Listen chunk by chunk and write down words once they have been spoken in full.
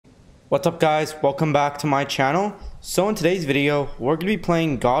What's up guys, welcome back to my channel. So in today's video we're going to be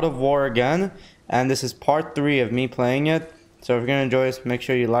playing God of War again, and this is part 3 of me playing it. So if you're going to enjoy this, make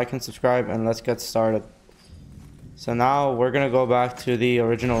sure you like and subscribe, and let's get started. So now we're going to go back to the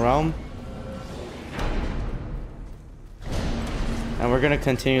original realm, and we're going to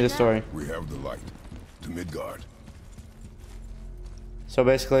continue the story. We have the light to Midgard. So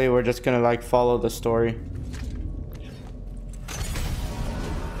basically we're just going to like follow the story.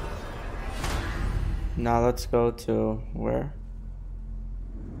 Now let's go to where?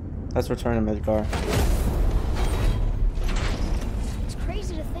 Let's return to Midgard. It's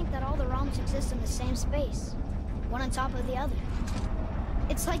crazy to think that all the realms exist in the same space, one on top of the other.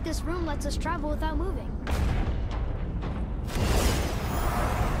 It's like this room lets us travel without moving.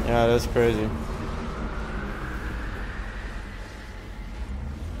 Yeah, that's crazy.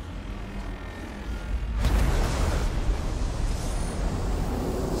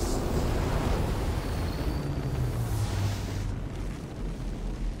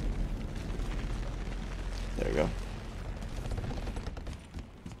 There we go.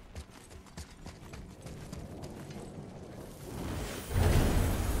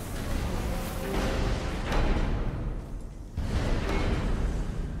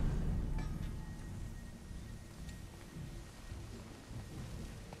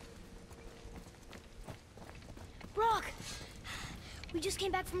 Brock! We just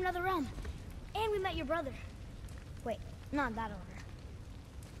came back from another realm. And we met your brother. Wait, not in that order.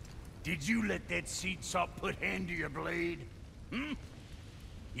 Did you let that seed sop put hand to your blade? Hmm?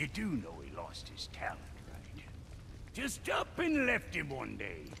 You do know he lost his talent, right? Just up and left him one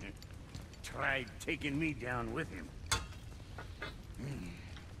day. Tried taking me down with him.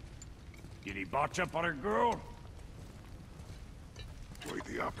 Did he botch up on a girl? Quite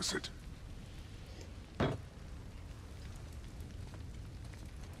the opposite.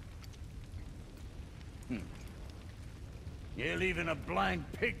 Yeah, even a blind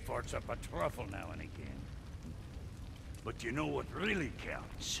pig farts up a truffle now and again. But you know what really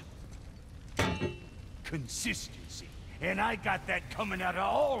counts? Consistency. And I got that coming out of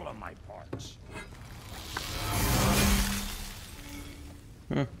all of my parts.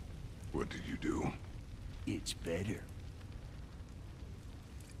 What did you do? It's better.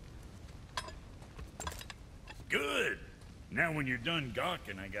 Good! Now when you're done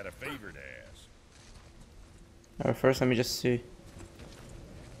gawking, I got a favor to ask. Alright, first let me just see.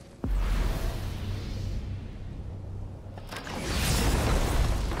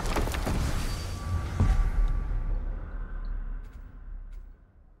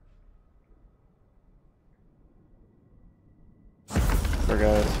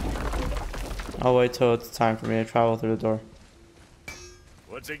 Forgot it. I'll wait till it's time for me to travel through the door.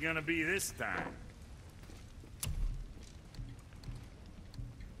 What's it gonna be this time?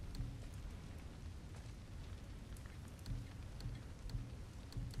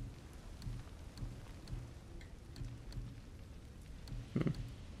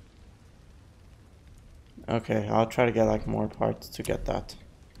 Okay, I'll try to get like more parts to get that.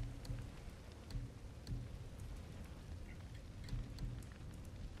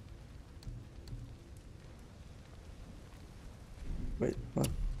 Wait, what?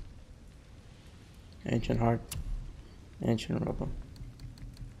 Ancient heart. Ancient rubble.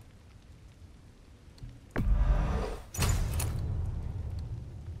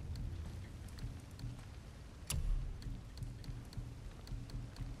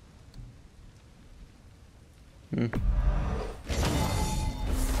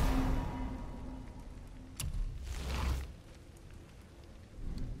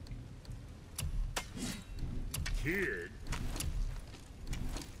 Kid?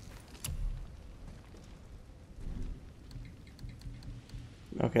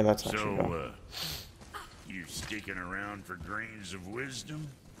 Okay, that's actually So, go. You sticking around for grains of wisdom?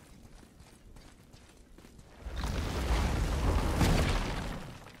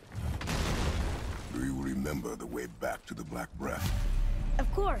 Do you remember the way back to the Black Breath?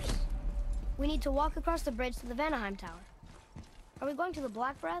 Of course. We need to walk across the bridge to the Vanaheim Tower. Are we going to the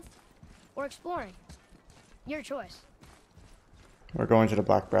Black Breath or exploring? Your choice. We're going to the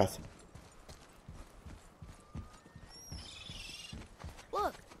Black Breath.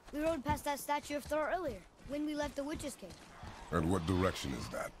 Look, we rode past that statue of Thor earlier, when we left the Witch's Cave. And what direction is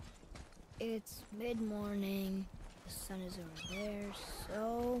that? It's mid-morning, the sun is over there,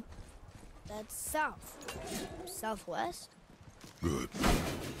 so... that's south. Southwest? Good.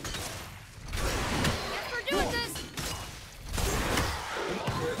 Yes, we're doing this!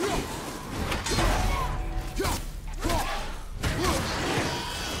 What's the rope?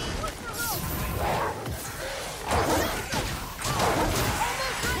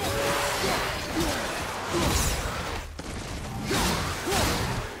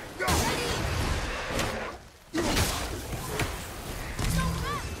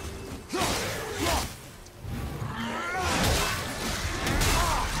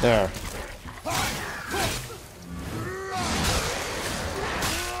 There.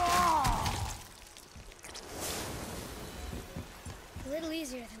 A little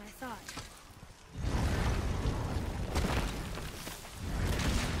easier than I thought.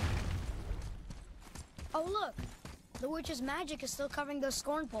 Oh, look! The witch's magic is still covering those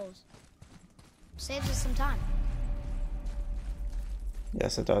scorn poles. Saves us some time.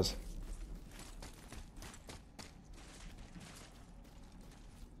 Yes, it does.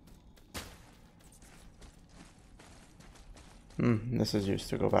 This is used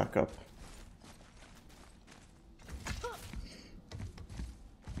to go back up.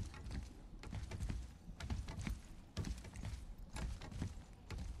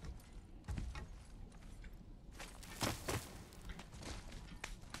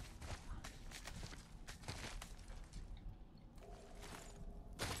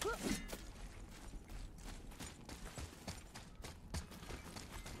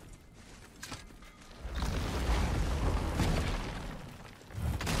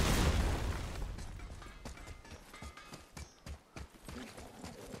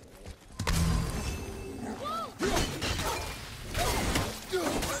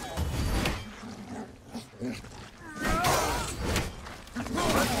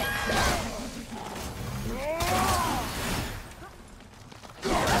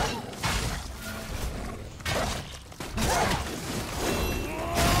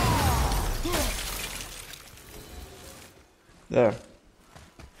 There.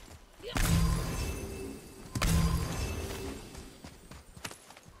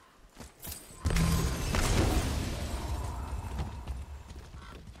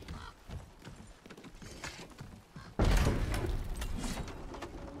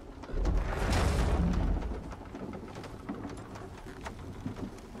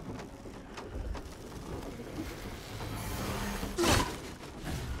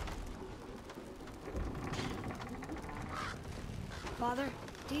 Father,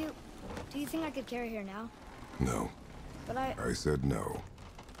 do you think I could carry her now? No. But I said no.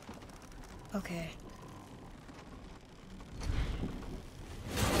 Okay.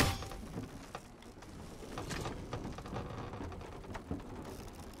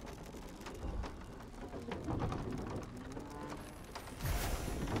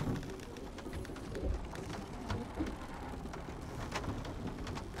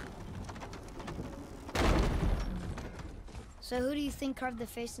 So who do you think carved the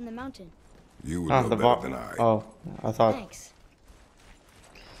face in the mountain? You would know better than I. Oh, I thought. Thanks.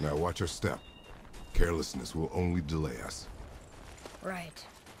 Now watch your step. Carelessness will only delay us. Right.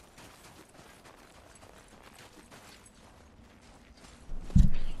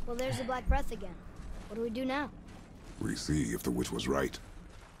 Well, there's the Black Breath again. What do we do now? We see if the witch was right.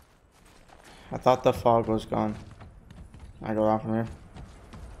 I thought the fog was gone. I go down from here.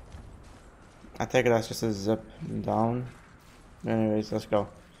 I take it that's just a zip down. Anyways, let's go.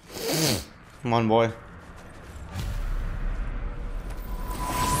 Come on, boy.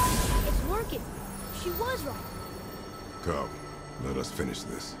 It's working. She was right. Come, let us finish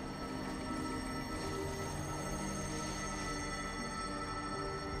this.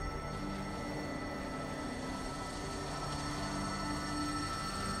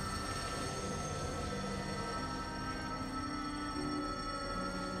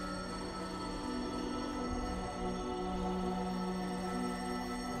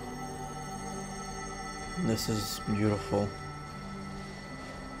 This is beautiful.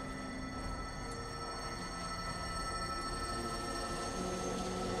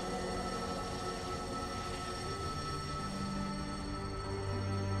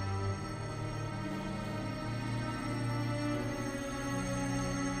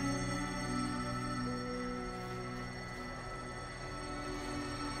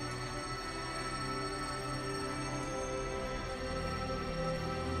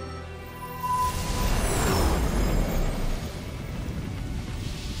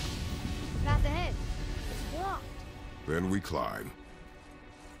 Path ahead. It's blocked. Then we climb.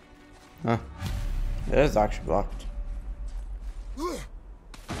 Huh. It is actually blocked.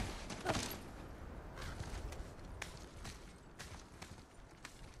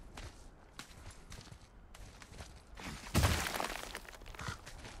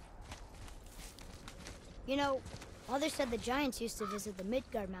 You know, Mother said the giants used to visit the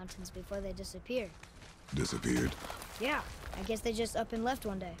Midgard Mountains before they disappeared. Disappeared. Yeah, I guess they just up and left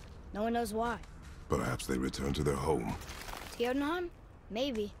one day. No one knows why. Perhaps they returned to their home. Jotunheim?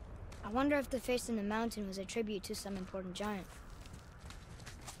 Maybe. I wonder if the face in the mountain was a tribute to some important giant.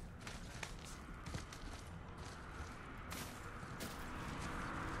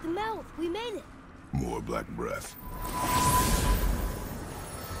 The mouth! We made it! More black breath.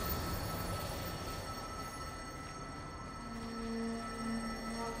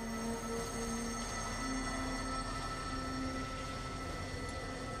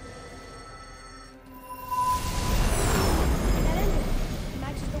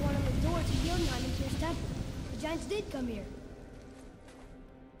 giants did come here.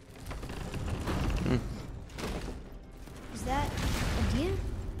 Is that a deer?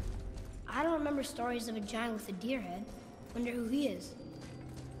 I don't remember stories of a giant with a deer head. Wonder who he is.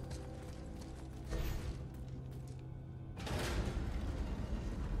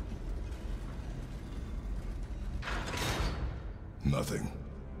 Nothing.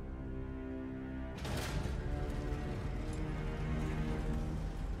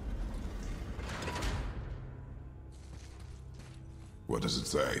 What does it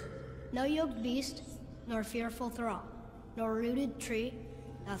say? No yoked beast, nor fearful thrall, nor rooted tree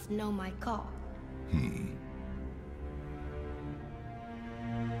doth know my call.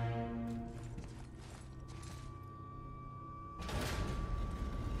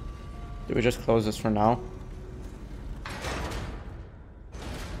 Do we just close this for now?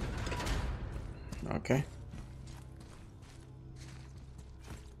 Okay.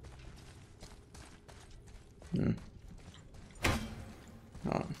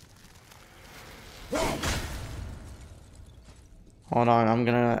 Oh. Hold on, I'm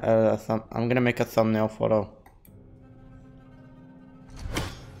gonna make a thumbnail photo.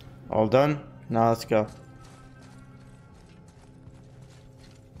 All done? Now let's go.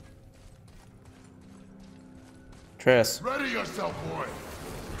 Tris. Ready yourself, boy!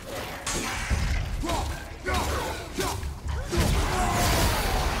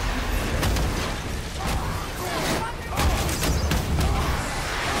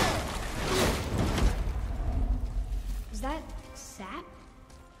 Is that sap?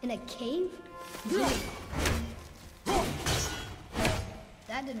 In a cave?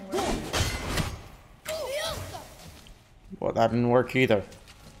 That didn't work. Well, that didn't work either.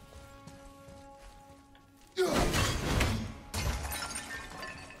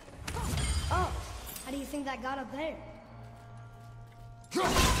 Oh, how do you think that got up there?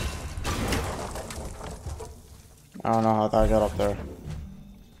 I don't know how that got up there.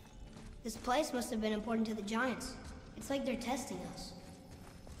 This place must have been important to the giants. It's like they're testing us.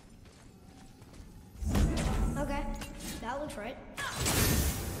 Okay, that looks right.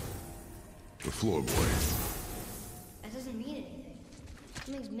 The floorboard. That doesn't mean anything.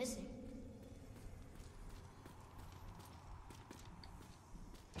 Something's missing.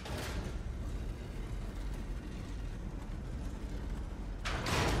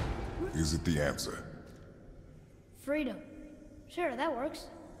 Is it the answer? Freedom. Sure, that works.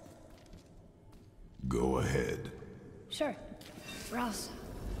 Go ahead. Sure. Rouse.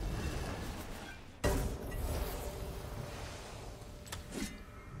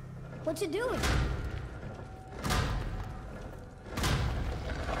 What you doing?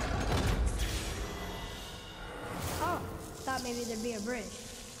 Oh, thought maybe there'd be a bridge.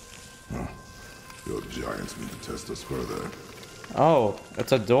 Your giants need to test us further. Oh,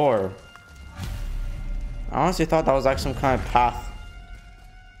 it's a door. I honestly thought that was like some kind of path.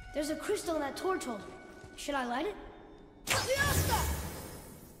 There's a crystal in that torch holder. Should I light it?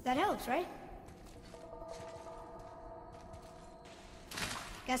 That helps, right?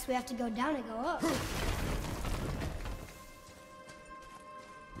 Guess we have to go down and go up.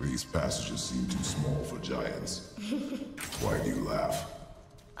 These passages seem too small for giants. Why do you laugh?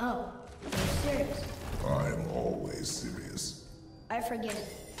 Oh, you're serious? I am always serious. I forget it.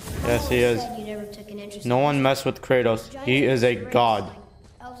 Yes, he is. Said you never took an interest No in one mess with Kratos. He is a god.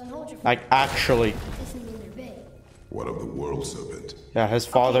 elves and hold your Like, actually. doesn't mean they're big. What of the world serpent? Yeah, his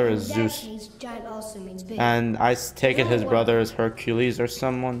father Okay, is in that Zeus. case, giant also means big. And I take it his brother is Hercules or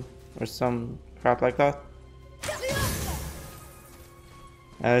someone. Or some crap like that.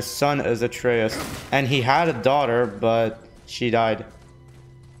 And his son is Atreus. And he had a daughter, but she died.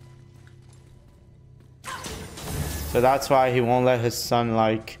 So that's why he won't let his son,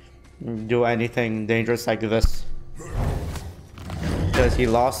 like, do anything dangerous like this. Because he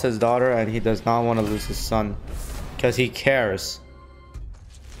lost his daughter and he does not want to lose his son. Because he cares.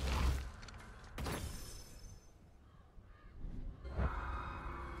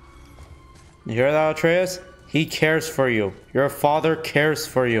 You hear that, Atreus? He cares for you. Your father cares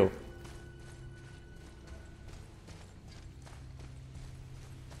for you.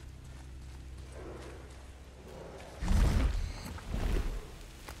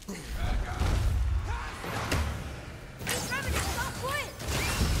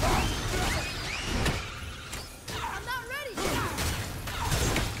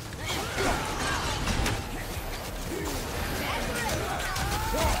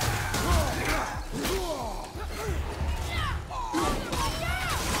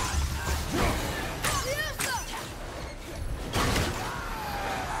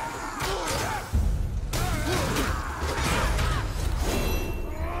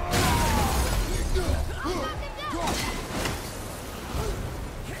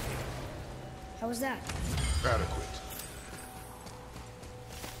 was that? Adequate.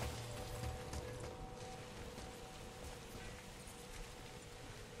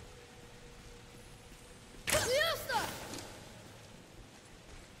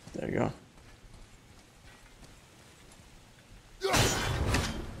 There you go.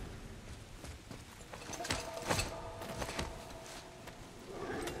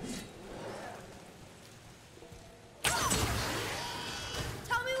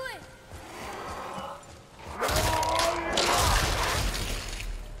 Tell me when.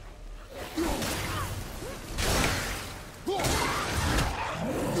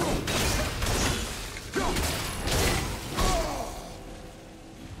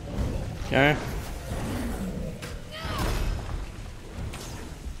 Okay.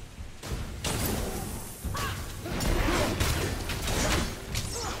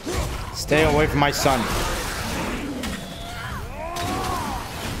 Stay away from my son.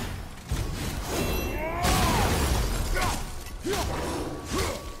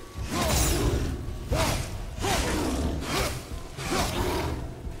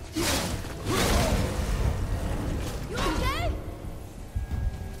 You okay?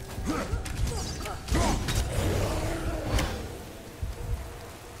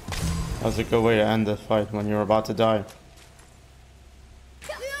 That was a good way to end the fight when you're about to die.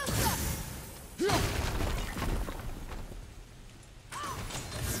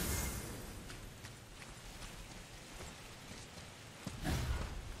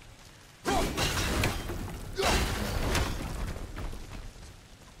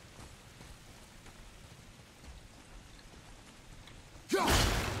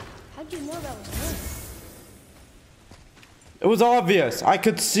 How'd you know that was me? It was obvious. I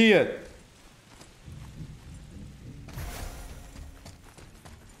could see it.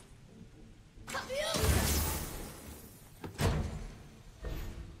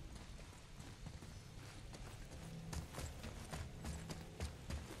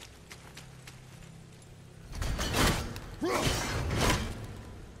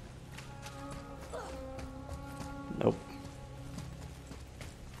 Nope.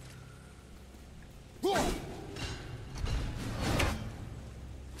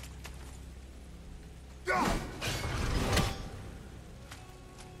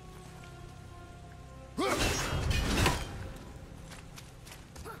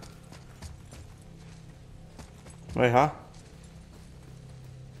 Wait, huh?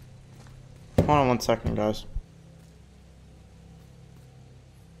 Hold on 1 second, guys.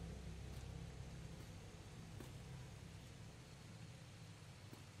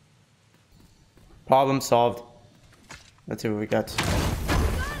 Problem solved. Let's see what we got.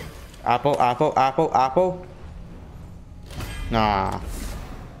 Apple, apple, apple, apple. Nah.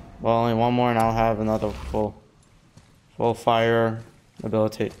 Well, only one more and I'll have another full fire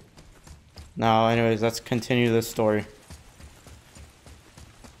ability. Now, anyways, let's continue this story.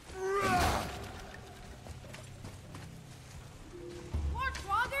 Mark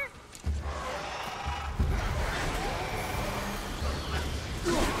Frogger?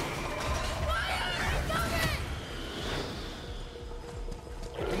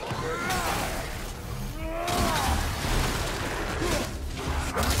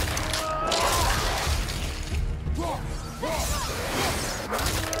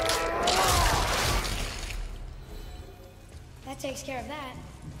 That takes care of that.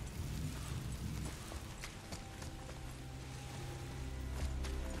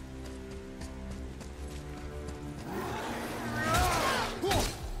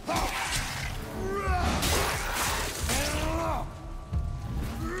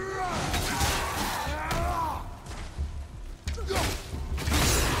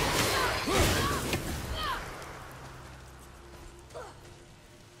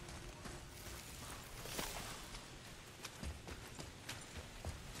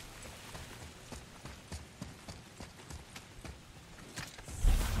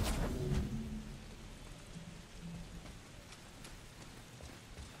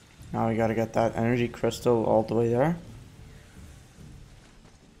 Now we gotta get that energy crystal all the way there.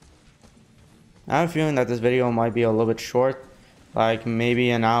 I have a feeling that this video might be a little bit short, like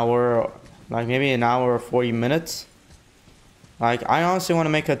maybe an hour or 40 minutes. Like, I honestly want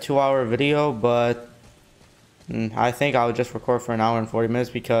to make a 2-hour video, but I think I'll just record for an hour and 40 minutes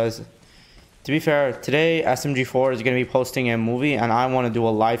because, to be fair, today SMG4 is going to be posting a movie and I want to do a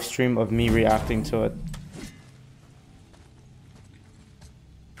live stream of me reacting to it.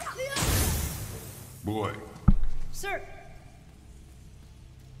 Boy, Sir.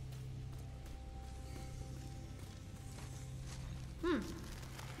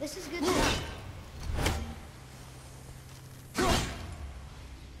 This is good stuff.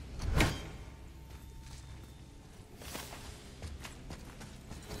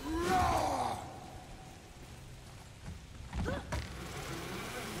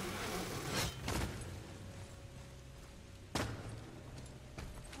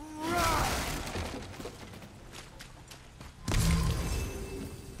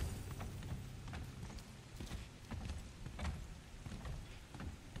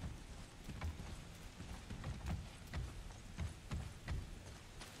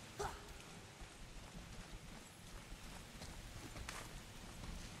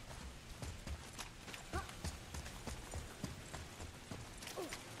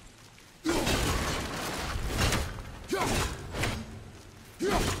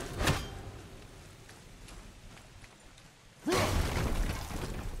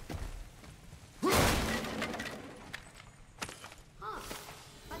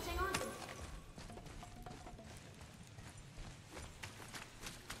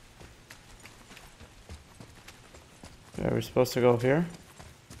 Are we supposed to go here?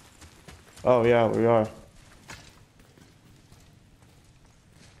 Oh yeah, we are.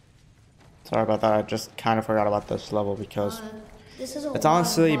 Sorry about that. I just kind of forgot about this level because it's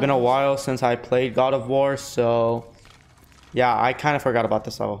honestly been a while since I played God of War, so yeah, I kind of forgot about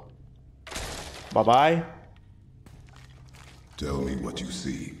this level. Bye-bye. Tell me what you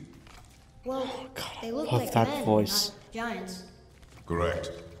see. Well, they look love like that men, voice. not giants.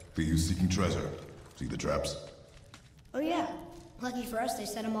 Correct. Thieves seeking treasure. See the traps? Oh yeah. Lucky for us, they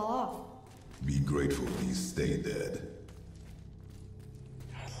set them all off. Be grateful these stay dead.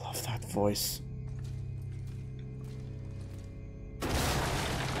 I love that voice.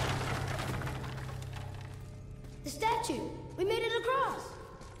 The statue! We made it across!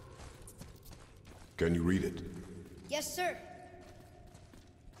 Can you read it? Yes, sir.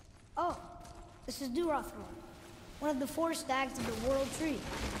 Oh, this is Durothor, one of the 4 stags of the World Tree.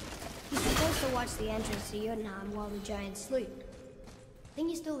 He's supposed to watch the entrance to Jotunheim while the giants sleep. Think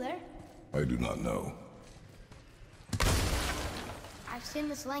he's still there? I do not know. I've seen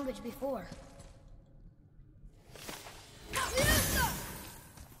this language before.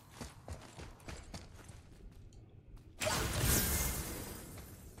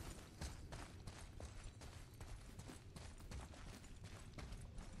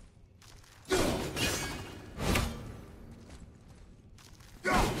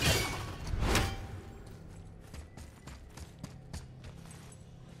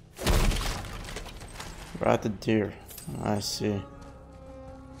 We're at the deer. I see.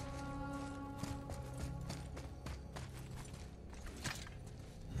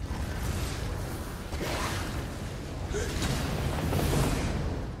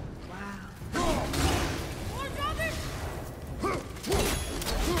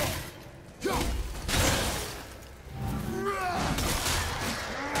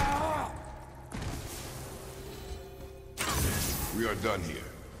 We are done here.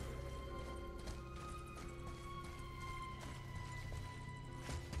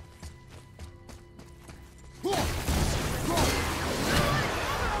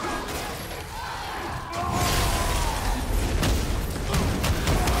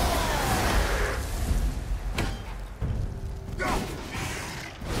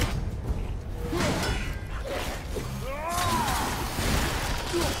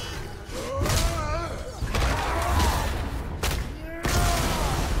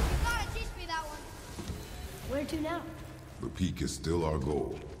 Where to now? The peak is still our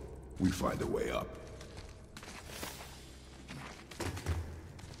goal. We find a way up.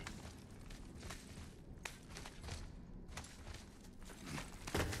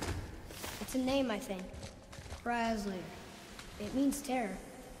 It's a name, I think. Kraslir. It means terror.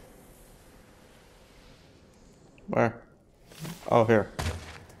 Where? Oh, here.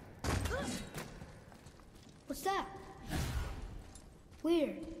 What's that?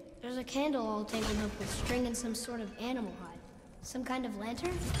 Weird. There's a candle all tangled up with string and some sort of animal hide. Some kind of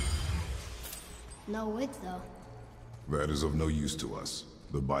lantern? No wick, though. That is of no use to us.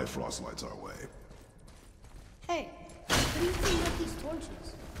 The Bifrost lights our way. Hey, what do you think about these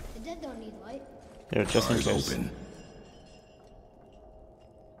torches? The dead don't need light. Here, just in Eyes case. open.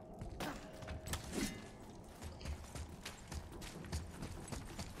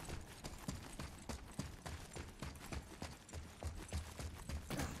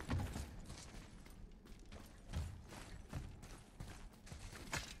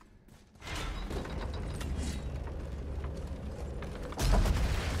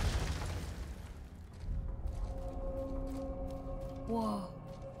 Whoa.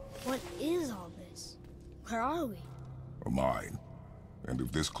 What is all this? Where are we? A mine. And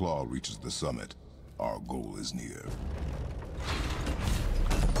if this claw reaches the summit, our goal is near.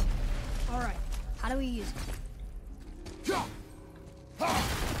 Alright, how do we use it?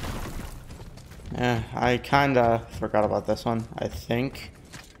 Yeah, I kinda forgot about this one, I think.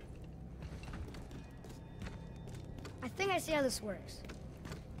 I think I see how this works.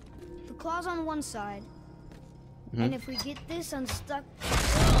 The claw's on one side, and if we get this unstuck...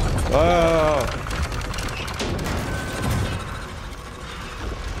 Whoa!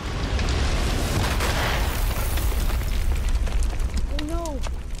 Oh no!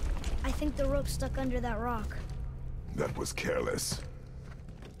 I think the rope's stuck under that rock. That was careless.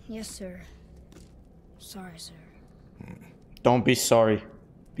 Yes, sir. Sorry, sir. Don't be sorry.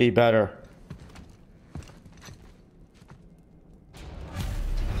 Be better.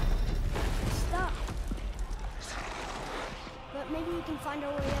 Stop! But maybe we can find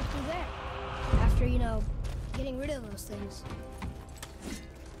our way up through there. After, you know, getting rid of those things.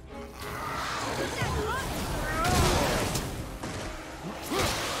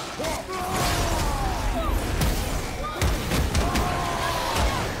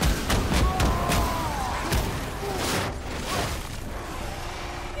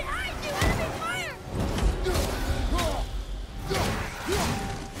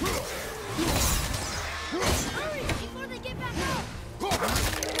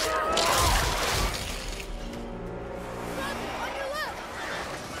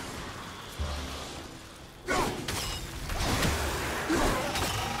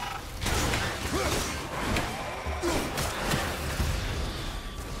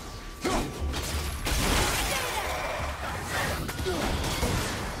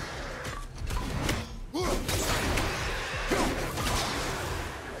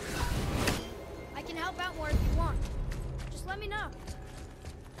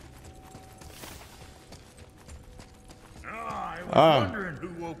 wondering who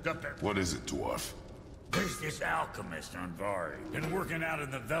woke up at... What is it, dwarf? There's this alchemist on Vari. Been working out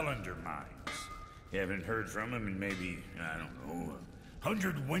in the Velander mines. Haven't heard from him in maybe, I don't know,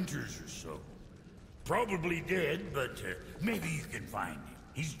 100 winters or so. Probably dead, but maybe you can find him.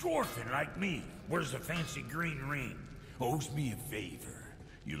 He's dwarfing like me. Wears a fancy green ring. Owes me a favor.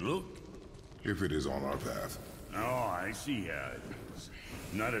 You look? If it is on our path. Oh, I see how it is.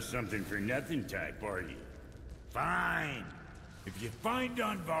 Not a something-for-nothing type, are you? Fine. If you find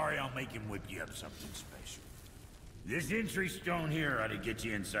Donvari, I'll make him whip you up something special. This entry stone here ought to get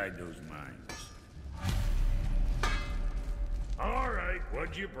you inside those mines. All right,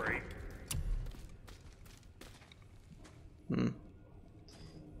 what'd you break?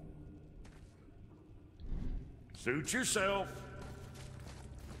 Suit yourself.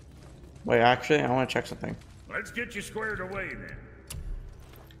 Wait, actually, I want to check something. Let's get you squared away then.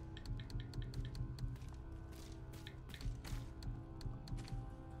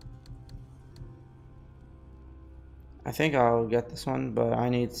 I think I'll get this one, but I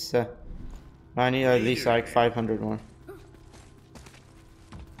need at least like 500 more.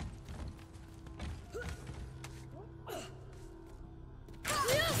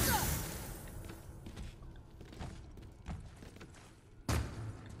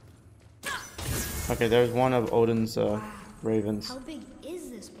 Okay, there's one of Odin's ravens. How big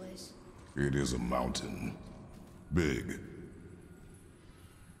is this place? It is a mountain. Big.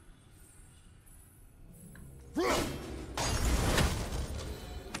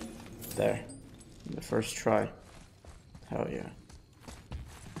 There. The first try. Hell yeah.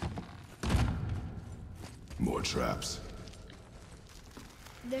 More traps.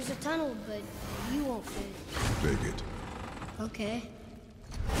 There's a tunnel, but you won't fit. Dig it. Okay.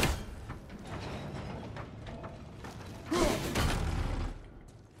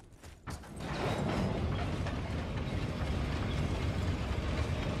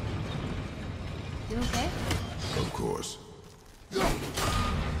 You okay? Of course.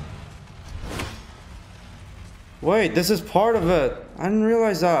 Wait, this is part of it. I didn't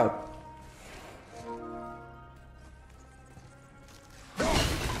realize that.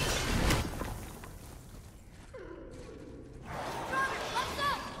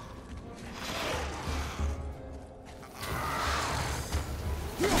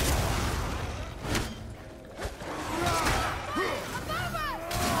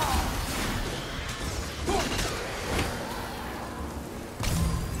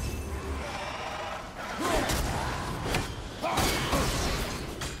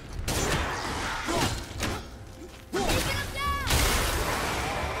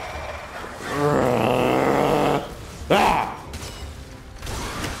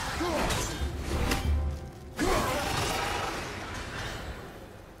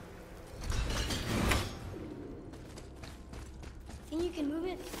 Think you can move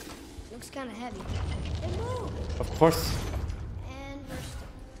it? Looks kind of heavy. It moved! Of course. And we're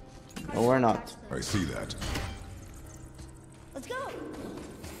stuck. No, we're not. I see that. Let's go!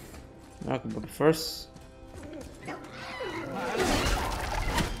 Okay, but first.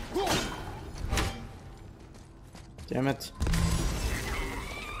 Damn it.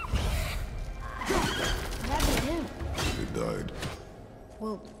 What happened to him? It died.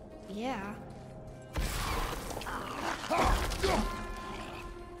 Well, yeah.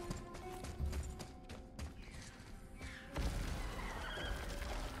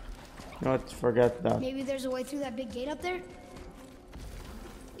 You know what? Forget that. Maybe there's a way through that big gate up there?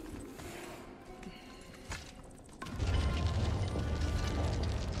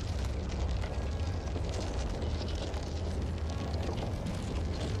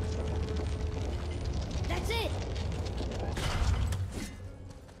 That's it!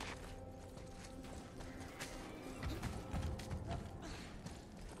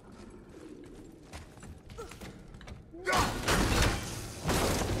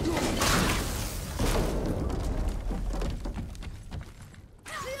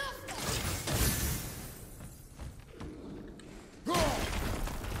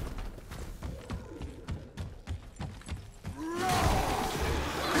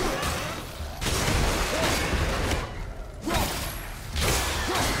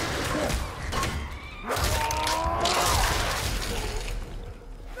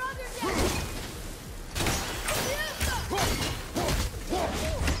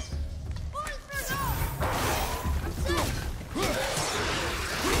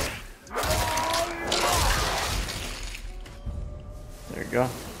 There you go.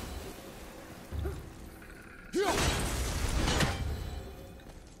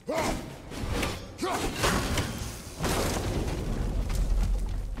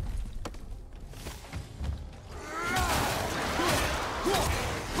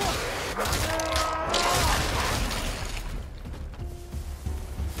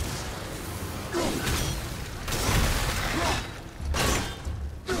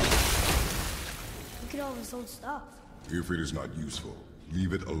 Look at all this old stuff. If it is not useful,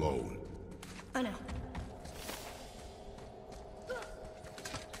 leave it alone. I know.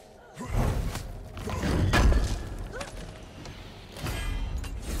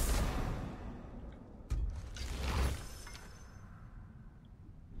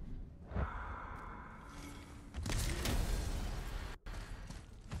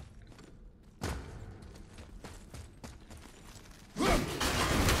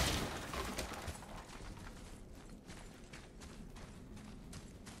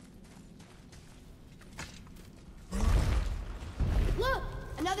 Look!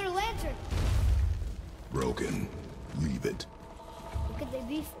 Another lantern! Broken. Leave it. What could they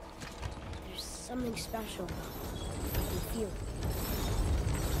be for? There's something special about them. I can feel it.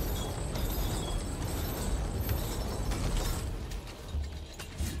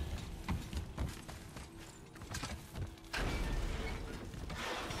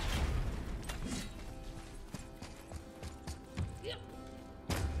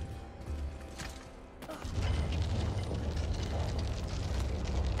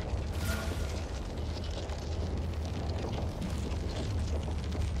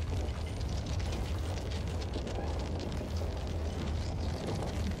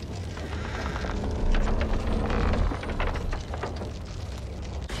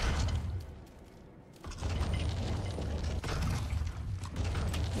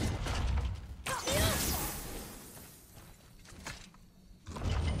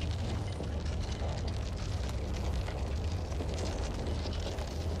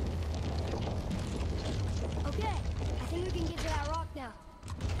 Okay, I think we can get to that rock now.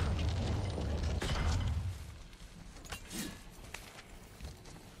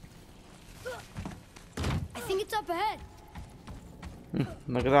 I think it's up ahead.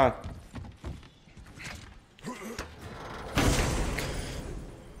 Look at that.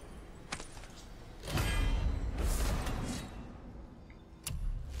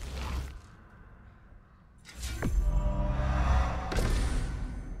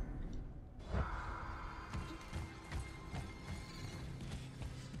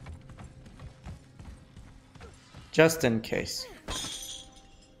 Just in case.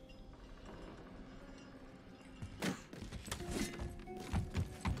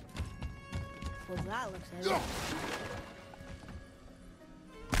 Well, that looks heavy.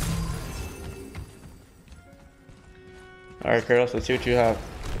 Alright, Kratos, let's see what you have.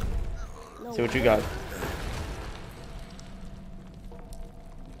 No See what you way. got.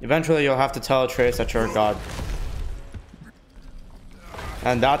 Eventually, you'll have to tell Atreus that you're a god.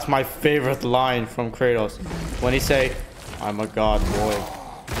 And that's my favorite line from Kratos. When he say, I'm a god, boy.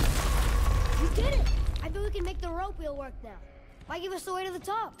 We did it! I bet we can make the rope wheel work now. Why give us the way to the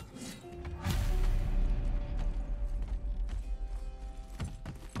top?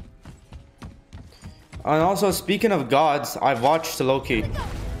 And also, speaking of gods, I've watched Loki.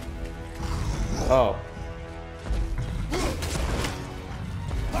 Oh.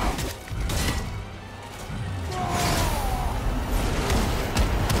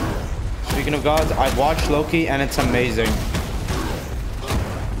 Speaking of gods, I've watched Loki and it's amazing.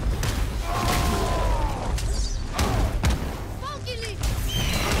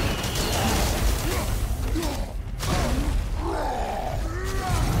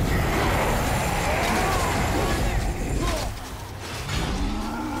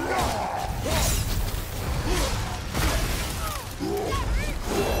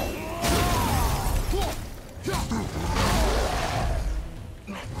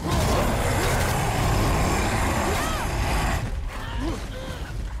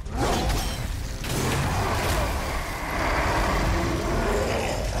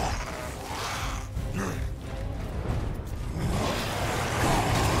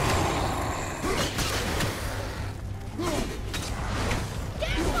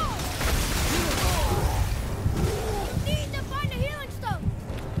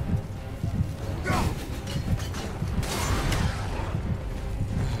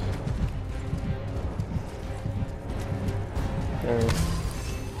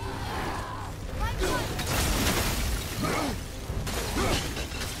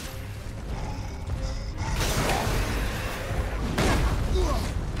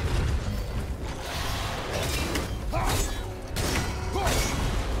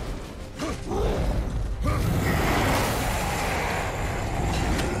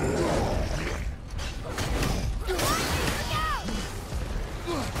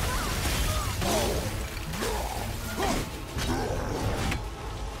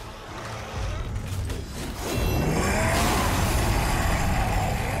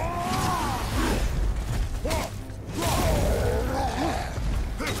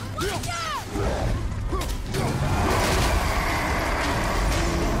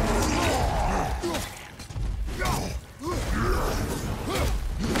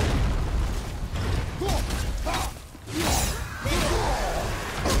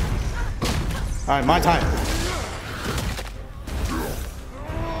 Alright, my time.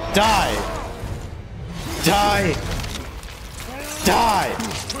 Die! Die! Die!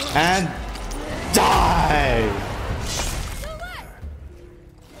 And die!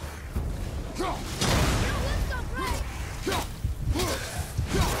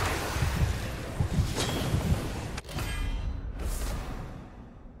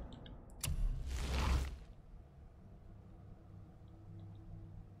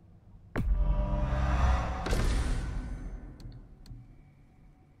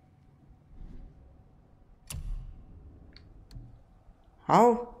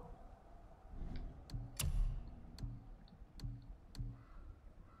 How?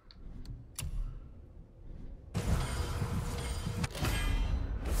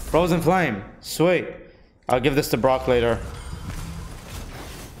 Frozen Flame. Sweet. I'll give this to Brock later.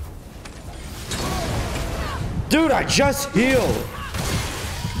 Dude, I just healed.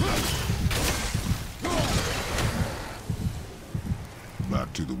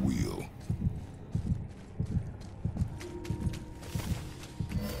 Back to the wheel.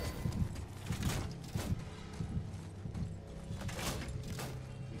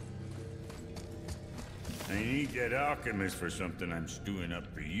 I need that alchemist for something I'm stewing up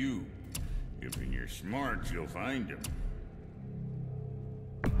for you. If you're smart, you'll find him.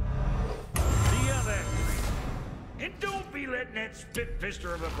 See how that treats. And don't be letting that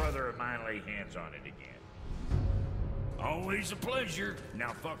spit-fister of a brother of mine lay hands on it again. Always a pleasure.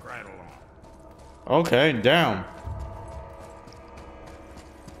 Now fuck right along. Okay, down.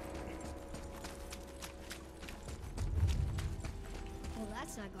 Well,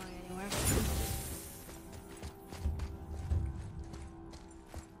 that's not going anywhere.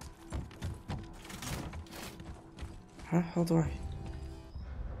 How do I?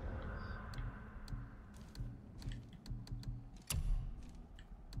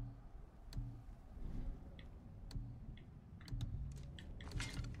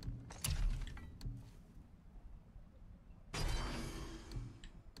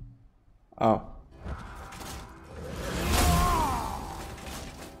 Oh.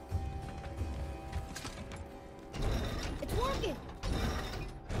 It's working.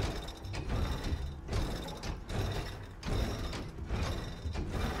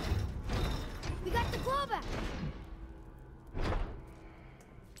 We got the claw back.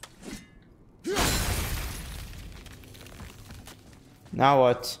 Now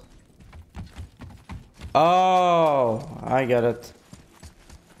what? Oh, I get it.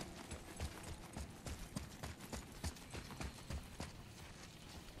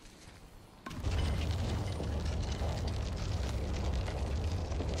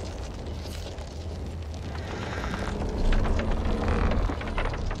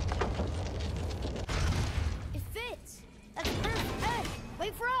 It fits. That's perfect. Hey,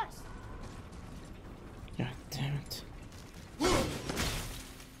 wait for us. God damn it.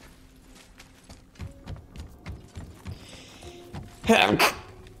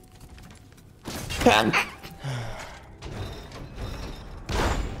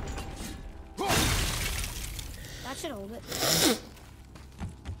 That should hold it.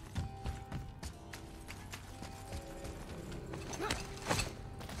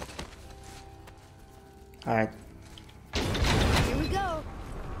 All right. Here we go.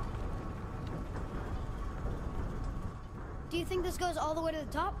 Do you think this goes all the way to the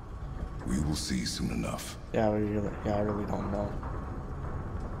top? We will see soon enough. Yeah, I really don't know.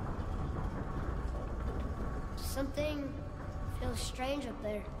 Something feels strange up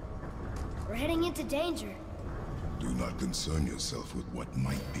there. We're heading into danger. Do not concern yourself with what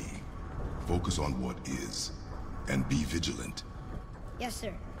might be. Focus on what is, and be vigilant. Yes,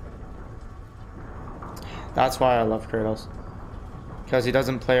 sir. That's why I love Kratos. Because he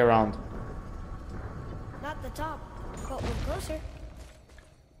doesn't play around. Not the top, but we're closer.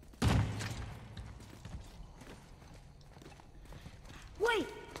 Wait,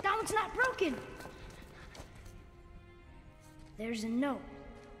 that one's not broken. There's a note.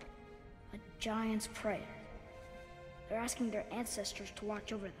 A giant's prayer. They're asking their ancestors to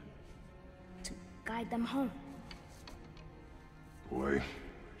watch over them. To guide them home. Boy,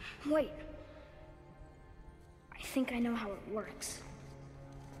 Wait. I think I know how it works.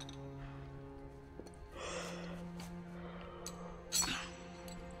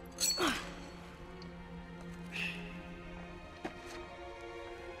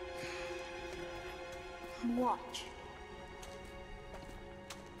 Watch.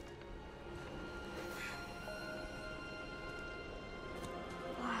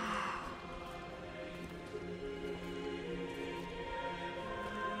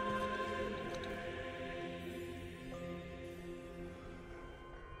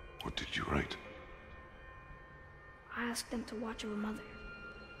 what did you write? ask them to watch over Mother.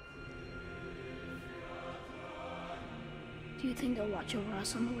 Do you think they'll watch over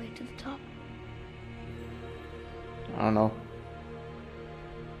us on the way to the top? I don't know.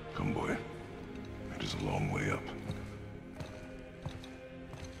 Come, boy. It is a long way up.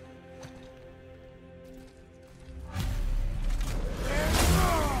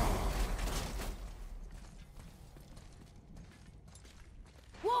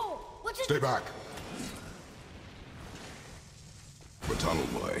 Whoa! What's it? Stay back. The tunnel,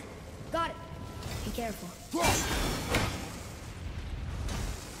 boy. Got it. Be careful.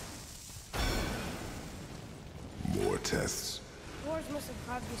 More tests. Dwarves must have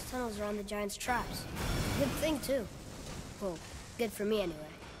carved these tunnels around the giant's traps. Good thing, too. Well, good for me, anyway.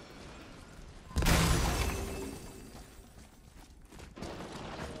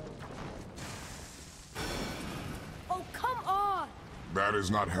 Oh, come on! That is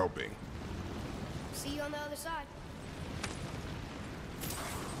not helping. See you on the other side.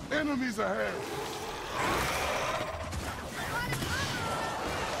 Enemies ahead!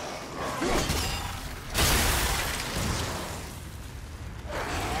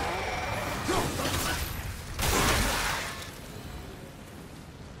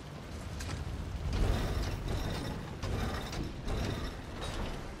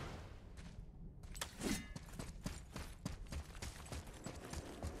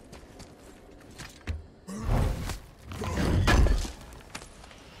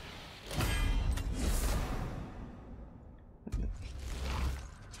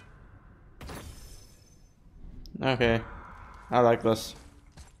 Okay, I like this.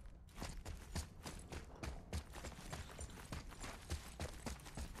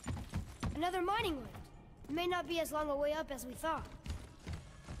 Another mining lift. It may not be as long a way up as we thought.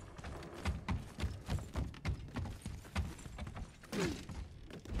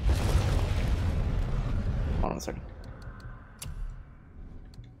 Hold on a second.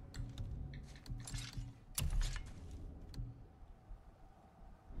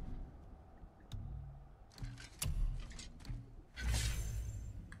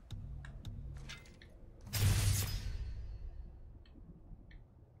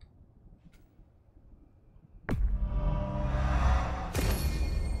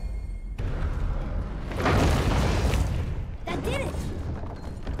 That did it!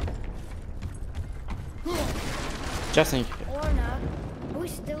 Just think. Or not. Are we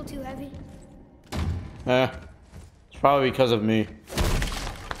still too heavy? It's probably because of me.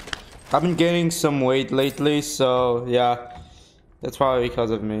 I've been gaining some weight lately, so yeah. That's probably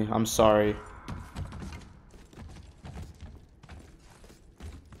because of me. I'm sorry.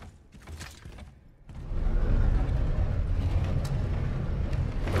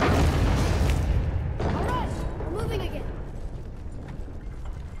 Alright, we're moving again.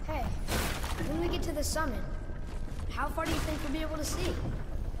 Hey, when we get to the summit, how far do you think we'll be able to see?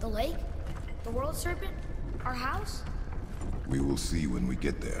 The lake? The world serpent? Our house? We will see when we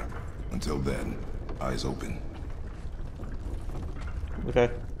get there. Until then, eyes open. Okay.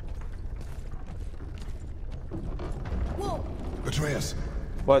 Whoa! Atreus!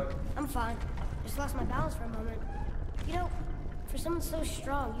 What? I'm fine. Just lost my balance for a moment. You know, for someone so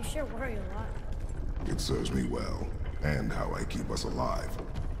strong, you sure worry a lot. It serves me well, and how I keep us alive.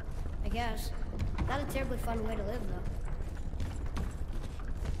 I guess. Not a terribly fun way to live, though.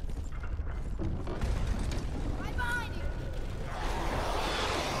 Right behind you!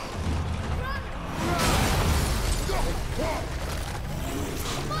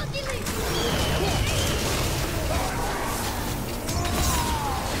 Monkey leap!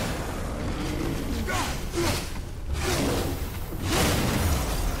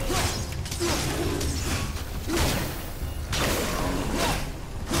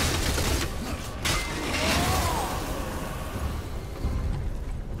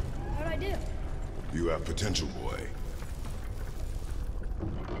 How'd I do? You have potential, boy.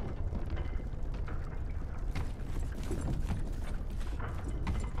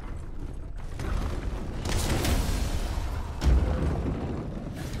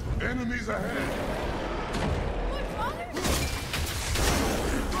 Enemies ahead! Look, Father!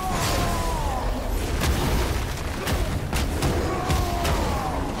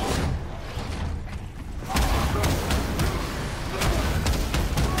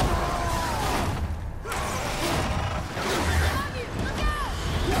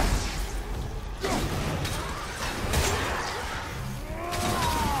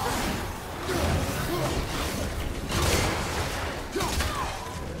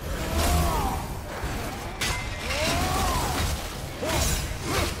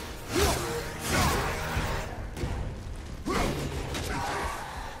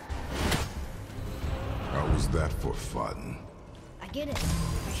 get it.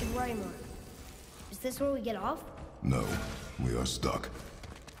 I should worry more. Is this where we get off? No, we are stuck.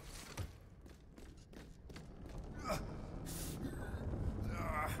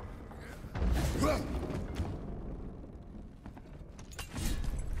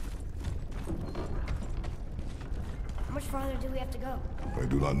 How much farther do we have to go? I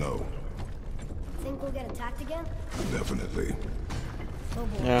do not know. Think we'll get attacked again? Definitely. Oh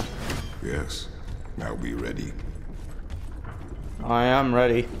boy. Yeah, Yes. Now be ready. I am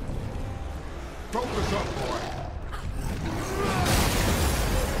ready. Focus up, boy.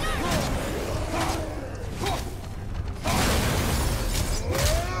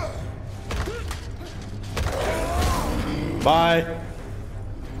 Bye.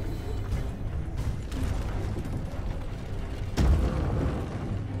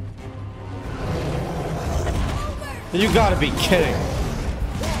 You gotta be kidding.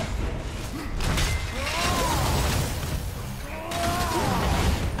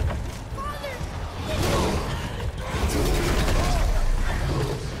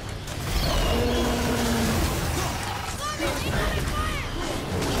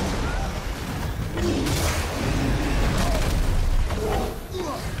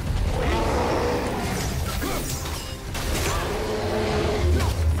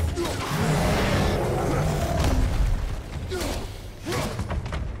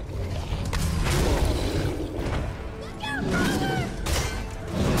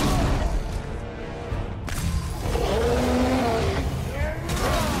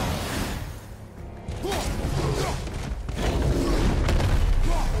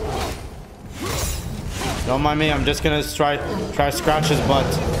 Don't mind me, I'm just gonna try scratch his butt.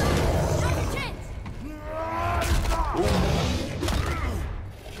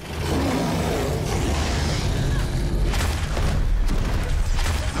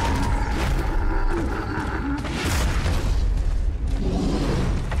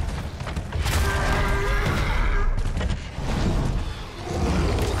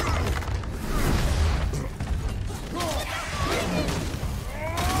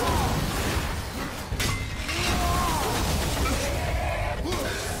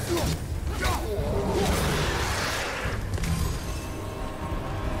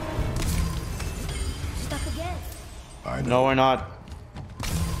 Stuck again. I know. No, we're not.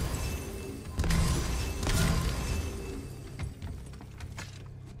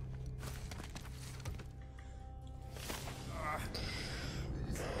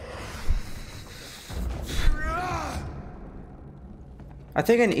 I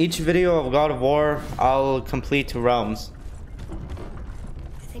think in each video of God of War, I'll complete 2 realms.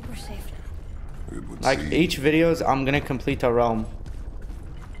 I think we're safe now. It would Like seem each videos, I'm gonna complete a realm.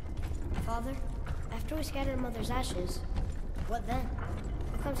 Father, after we scatter Mother's ashes, what then?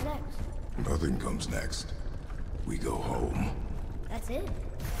 What comes next? nothing comes next. We go home. That's it?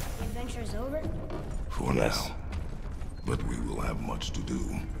 The adventure is over? For Yes. now. But we will have much to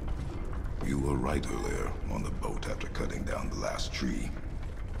do. You were right earlier on the boat after cutting down the last tree.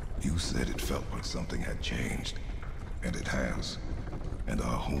 You said it felt like something had changed. And it has. And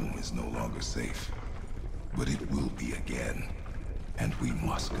our home is no longer safe. But it will be again. And we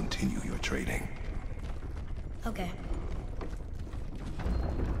must continue your training. Okay.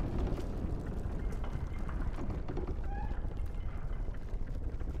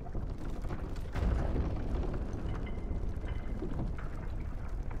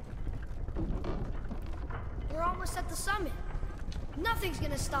 We're almost at the summit. Nothing's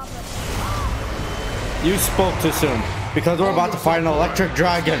gonna stop us. You spoke too soon, because we're about to fight an electric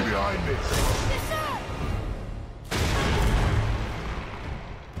dragon. Behind me. Yes, sir!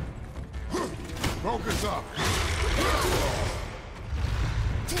 Focus up.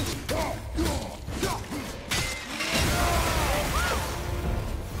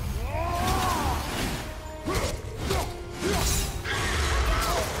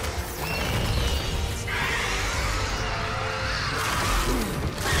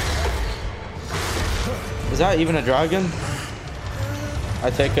 Is that even a dragon? I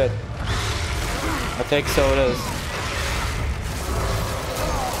take it. I think so it is.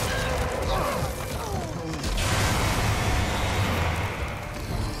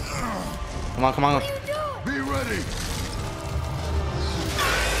 Come on, come on. Be ready.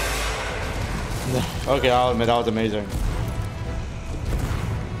 Okay, I'll admit that was amazing.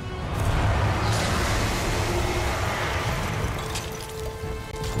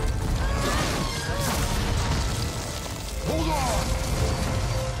 Hold on.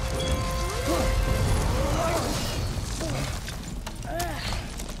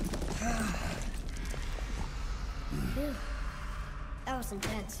 That was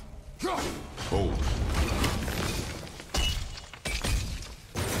intense. Hold.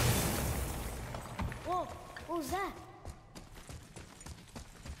 What was that?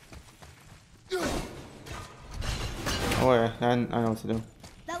 Oh wait, I know what to do.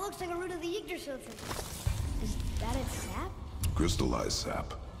 That looks like a root of the Yggdrasil tree. Is that its sap? Crystallized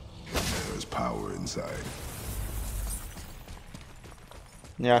sap. There's power inside.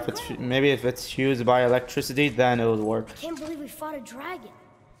 Yeah, if it's maybe if it's fused by electricity, then it would work. I can't believe we fought a dragon.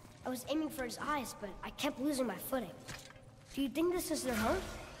 I was aiming for his eyes, but I kept losing my footing. Do you think this is their home?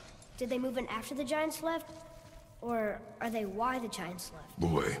 Did they move in after the giants left? Or are they why the giants left?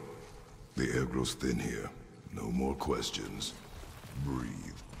 Boy, the air grows thin here. No more questions. Breathe.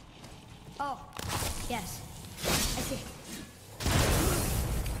 Oh, yes. I see.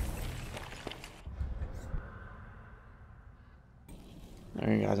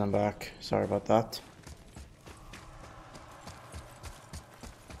 Alright guys, I'm back. Sorry about that.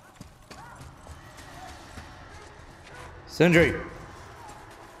 Sindri! Do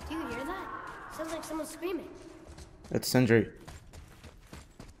you hear that? Sounds like someone screaming. It's Sindri.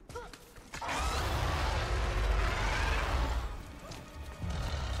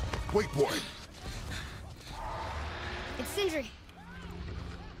 Wait, boy. It's Sindri.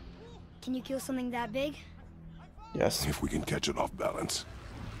 Can you kill something that big? Yes. If we can catch it off balance.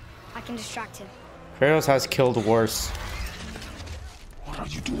 I can distract him. Kratos has killed worse. What are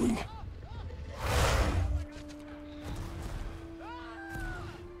you doing?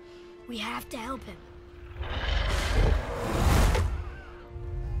 We have to help him.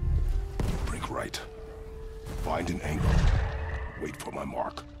 Break right. Find an angle. Wait for my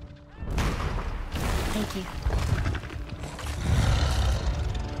mark. Thank you.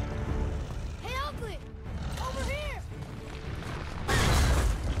 Hey, Ugly! Over here!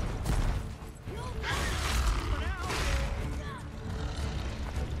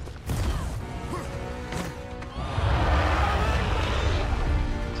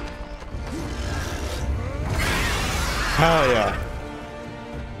 Hell yeah.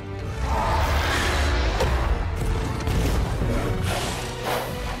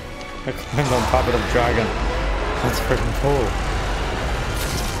 I climbed on top of the dragon. That's freaking cool.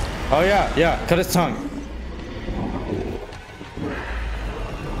 Oh yeah, yeah, cut his tongue.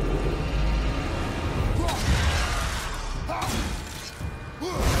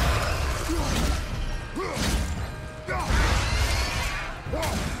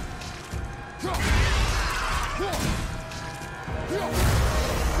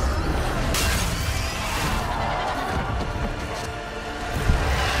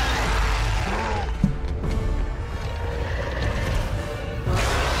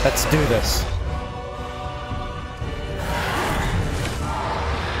 Let's do this.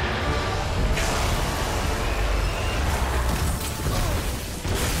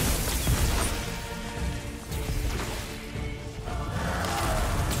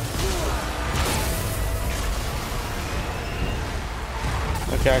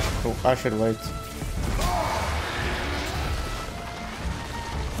 Okay, I should wait.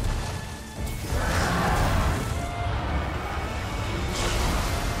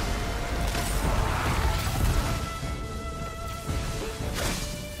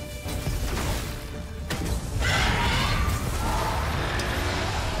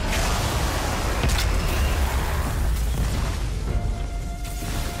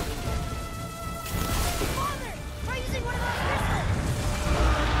 Try using one of those crystals!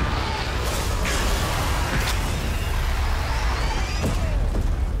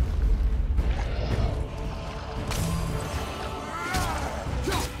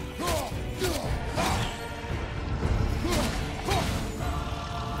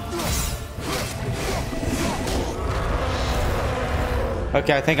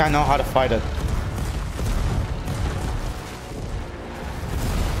 Okay, I think I know how to fight it.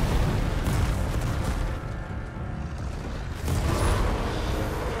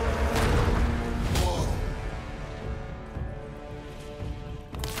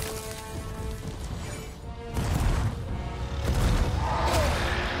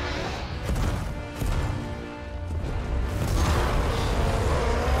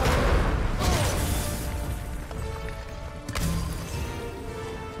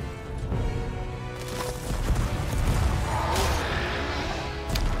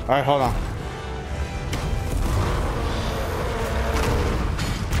 Alright, hold on.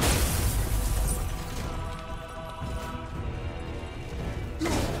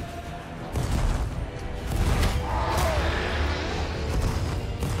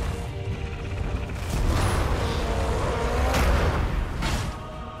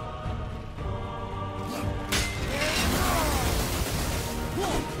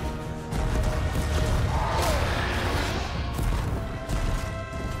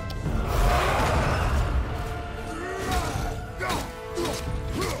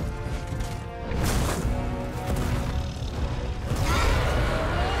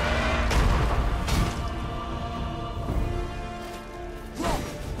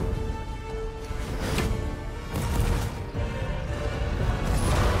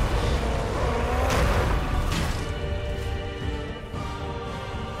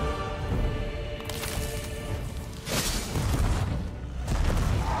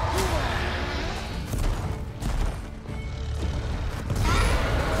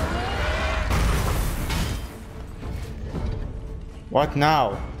 What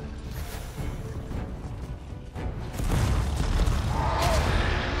now?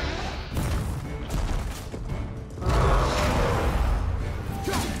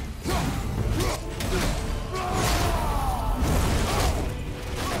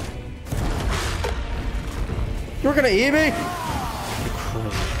 You're gonna eat me?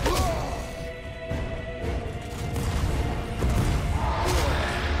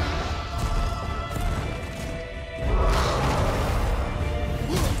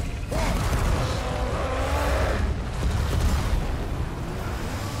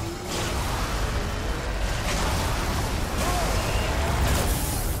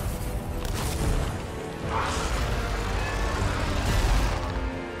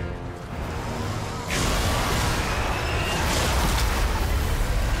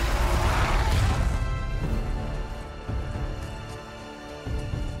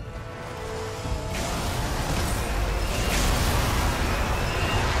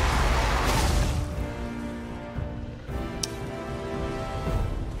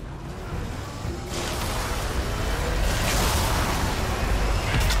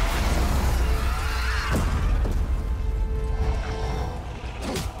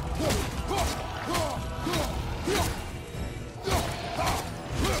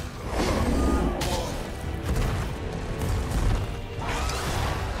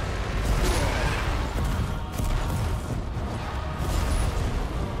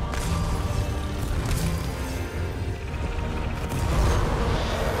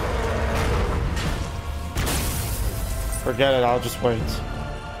 Forget it, I'll just wait.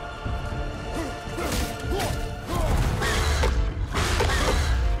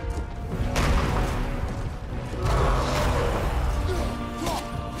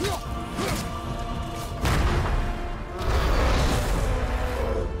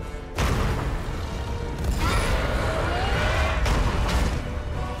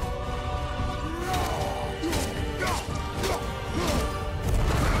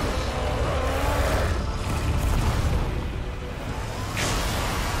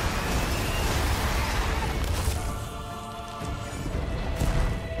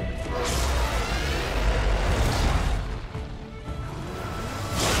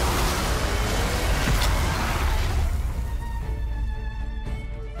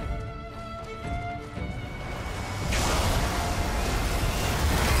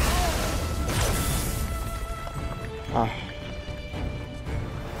 Ah.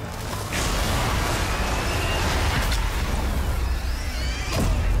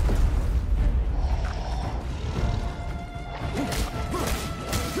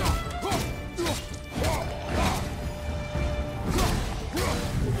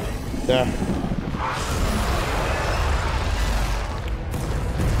 There.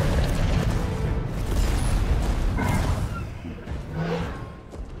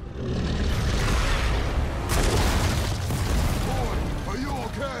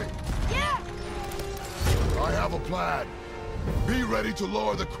 Plan. Be ready to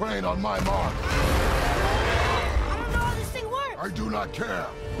lower the crane on my mark. I don't know how this thing works. I do not care.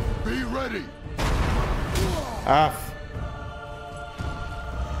 Be ready. Ah.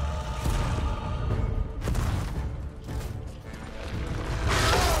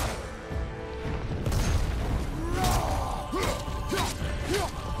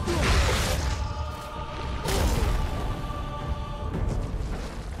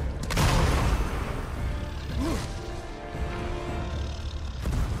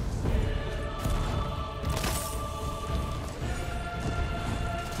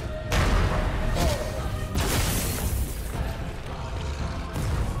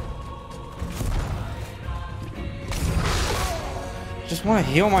 Just want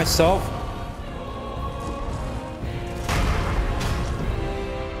to heal myself.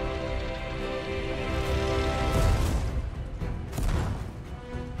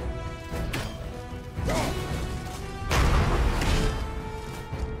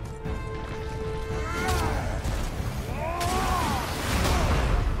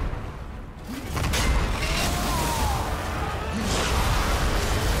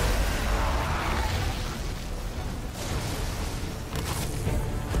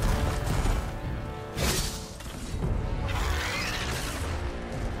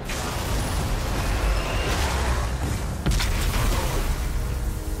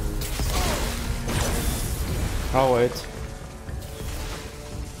 I'll wait.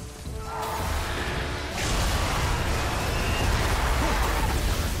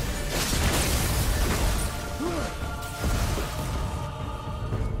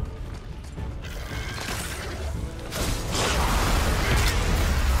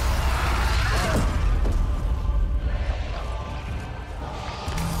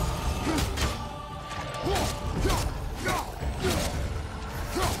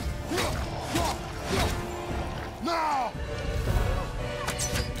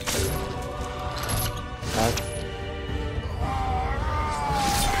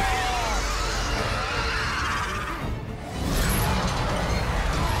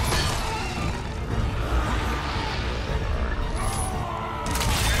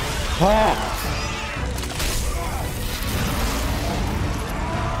 Ah!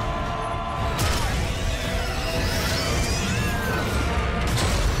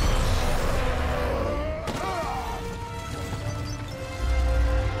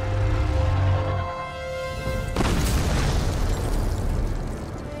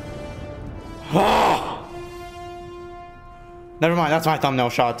 Never mind, that's my thumbnail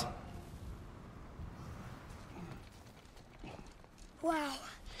shot. Wow.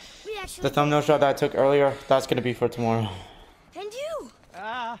 We actually The thumbnail shot that I took earlier, that's gonna be for tomorrow. And you!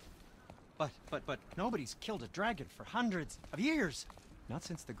 But nobody's killed a dragon for hundreds of years. Not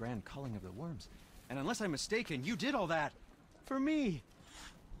since the grand culling of the worms. And unless I'm mistaken, you did all that for me.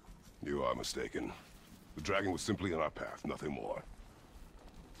 You are mistaken. The dragon was simply in our path, nothing more.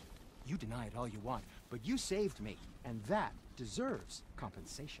 You deny it all you want, but you saved me, and that deserves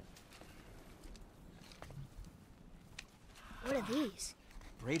compensation. What are these?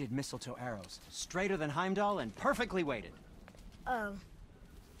 Braided mistletoe arrows, straighter than Heimdall and perfectly weighted. Oh.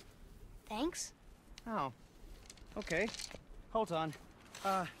 Thanks? Oh. Okay. Hold on.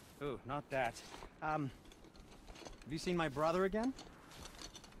 Ooh, not that. Have you seen my brother again?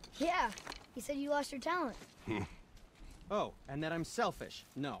 Yeah. He said you lost your talent. Oh, and that I'm selfish?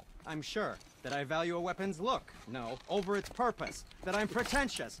 No, I'm sure. That I value a weapon's look? No, over its purpose. That I'm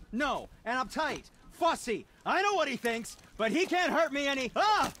pretentious? No, and uptight, fussy. I know what he thinks, but he can't hurt me any.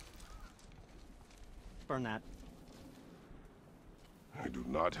 Ah! Burn that. I do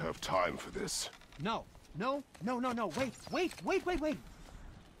not have time for this. No. Wait.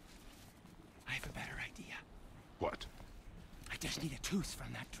 I have a better idea. What? I just need a tooth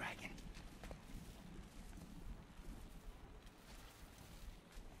from that dragon.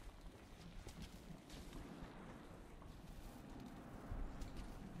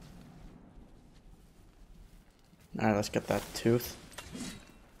 Alright, let's get that tooth.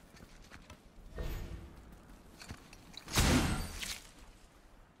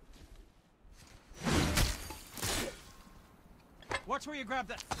 Watch where you grab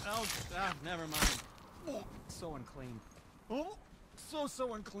that. Oh, never mind. Oh, so unclean. Oh,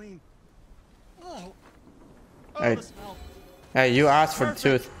 so unclean. Oh, Hey. the smell. Hey, you asked for the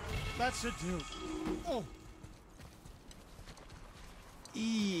Perfect. tooth. That should do. Oh.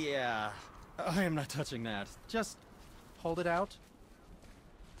 Yeah. I am not touching that. Just hold it out.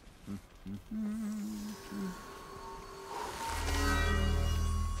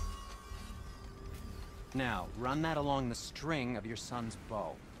 Now, run that along the string of your son's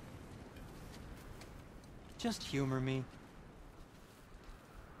bow. Just humor me.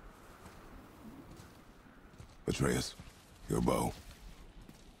 Atreus, your bow.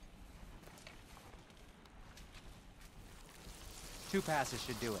 Two passes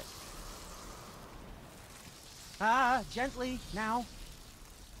should do it. Gently, now.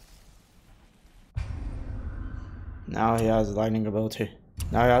 Now he has a lightning ability.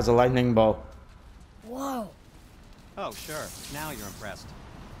 Now he has a lightning bow. Whoa. Oh, sure. Now you're impressed.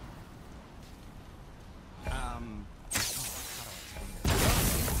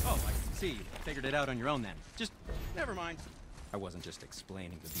 Oh, I see. You figured it out on your own then. Just, never mind. I wasn't just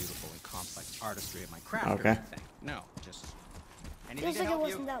explaining the beautiful and complex artistry of my craft or Okay. anything. No, just anything Feels to like it help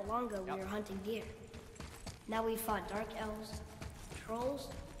wasn't you. that long ago we Yep. were hunting deer. Now we fought dark elves, trolls,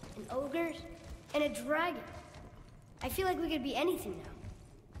 and ogres, and a dragon. I feel like we could be anything now.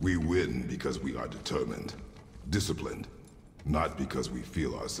 We win because we are determined, disciplined, not because we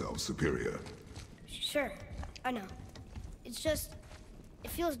feel ourselves superior. Sure, I know. It's just, it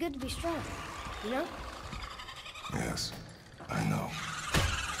feels good to be strong, you know? Yes, I know.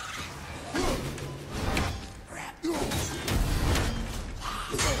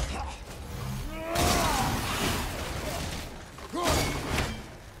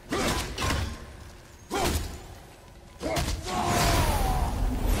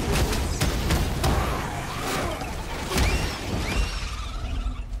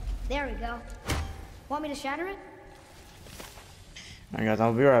 There we go. Want me to shatter it? Alright guys,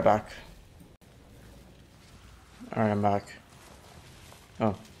 I'll be right back. Alright, I'm back.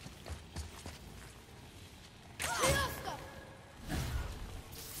 Oh.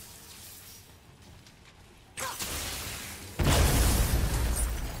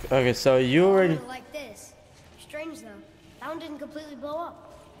 Okay, so you already... Like this. Strange though. That one didn't completely blow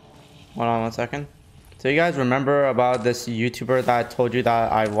up. Hold on 1 second. So you guys remember about this YouTuber that I told you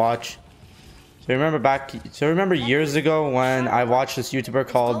that I watch? So remember years ago when I watched this YouTuber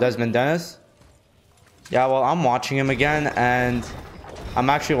called Desmond Dennis? Yeah, well, I'm watching him again, and I'm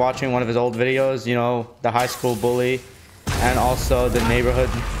actually watching one of his old videos, you know, the high school bully, and also the neighborhood,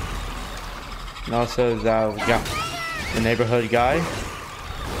 and also the neighborhood guy.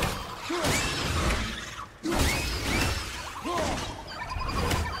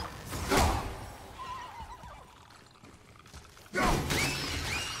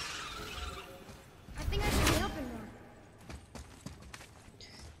 think I should be open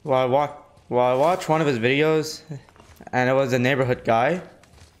more. Well, I watched one of his videos, and it was a neighborhood guy.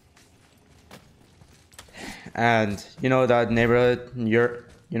 And you know that neighborhood, you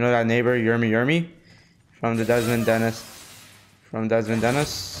know that neighbor Yermy from the Desmond Dennis,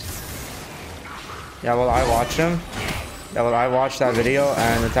 Yeah, well, I watched him. Yeah, well, I watched that video,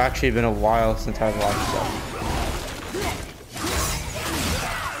 and it's actually been a while since I've watched that.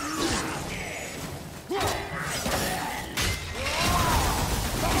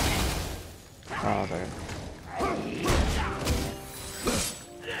 Oh, okay.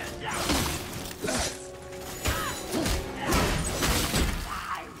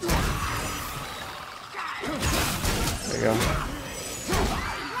 There you go.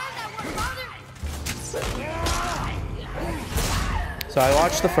 So I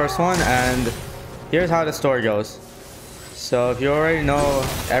watched the first one, and here's how the story goes. So if you already know,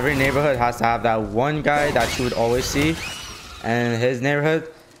 every neighborhood has to have that one guy that you would always see. And in his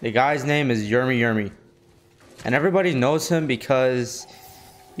neighborhood, the guy's name is Yermy. And everybody knows him because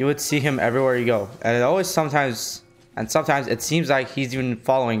you would see him everywhere you go. And it always sometimes it seems like he's even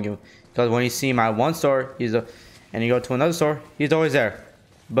following you. Because when you see him at one store, and you go to another store, he's always there.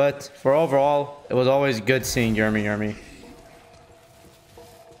 But for overall, it was always good seeing Yermy.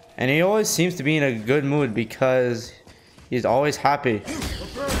 And he always seems to be in a good mood because he's always happy.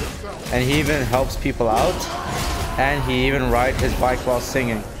 And he even helps people out. And he even rides his bike while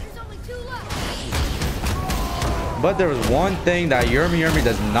singing. But there was one thing that Yermy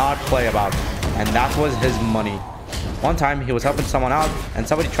does not play about, and that was his money. One time he was helping someone out and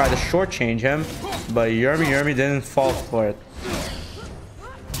somebody tried to shortchange him, but Yermy didn't fall for it.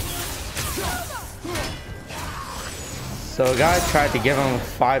 So a guy tried to give him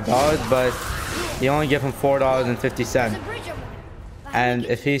 $5, but he only gave him $4.50. And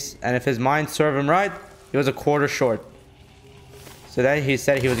if his mind served him right, he was a quarter short. So then he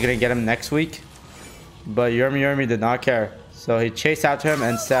said he was gonna get him next week, but Yermy did not care. So he chased after him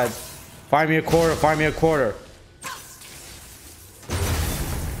and said, "Find me a quarter, find me a quarter."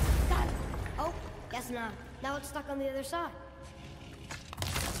 Oh, guess not. Now it's stuck on the other side.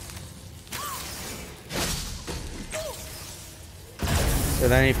 So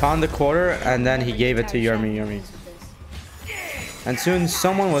then he found the quarter and then he gave it to Yermy. And soon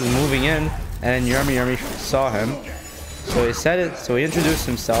someone was moving in and Yermy saw him. So he said it, so he introduced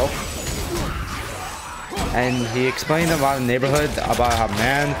himself. And he explained about the neighborhood, about a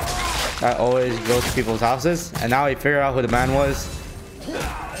man that always goes to people's houses. And now he figured out who the man was.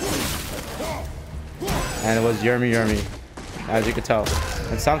 And it was Yermy, as you could tell.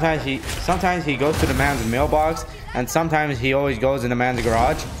 And sometimes he goes to the man's mailbox, and sometimes he always goes in the man's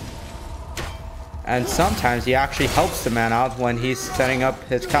garage. And sometimes he actually helps the man out when he's setting up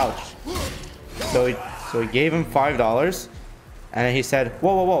his couch. So he gave him $5, and then he said,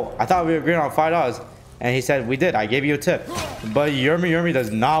 whoa, I thought we agreed on $5. And he said, we did, I gave you a tip. But Yermy does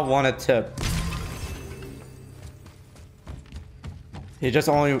not want a tip. He just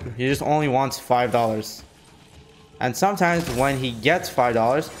only wants $5. And sometimes when he gets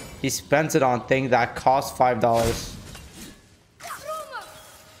 $5, he spends it on things that cost $5.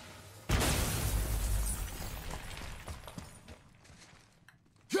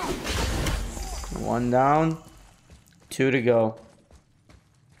 One down, 2 to go.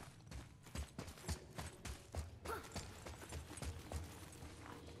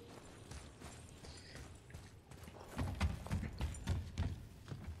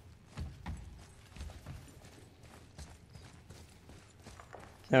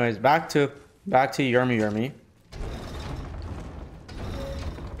 Anyways, back to Yermy.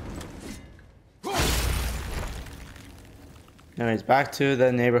 Anyways, back to the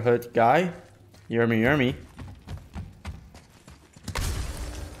neighborhood guy, Yermy.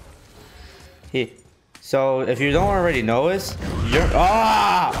 So if you don't already know this, Get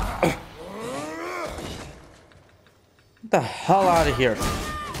the hell out of here.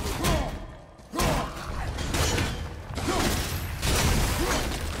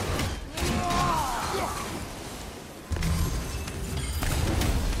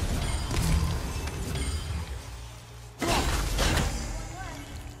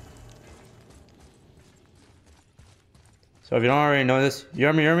 So if you don't already know this,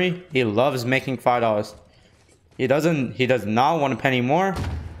 Yermy, he loves making $5. He does not want a penny more,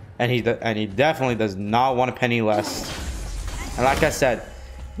 and he definitely does not want a penny less. And like I said,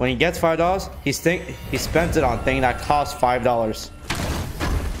 when he gets $5, he spends it on things that cost $5.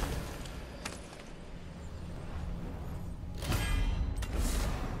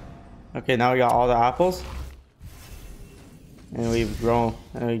 Okay, now we got all the apples. And we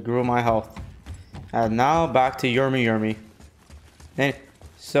grew my health. And now back to Yurmy. And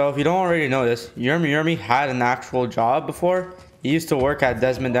so if you don't already know this, Yurmy had an actual job before. He used to work at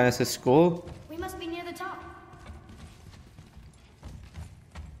Desmond Dennis's school. We must be near the top.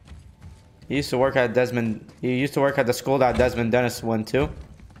 He used to work at the school that Desmond Dennis went to.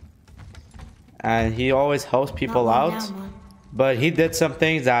 And he always helps people out. Now, Mom. But he did some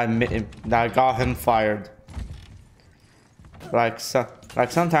things that got him fired. Like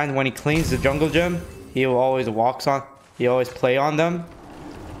sometimes when he cleans the jungle gym, he always play on them.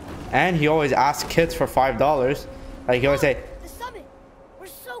 And he always asks kids for $5. Like he always say, The summit. We're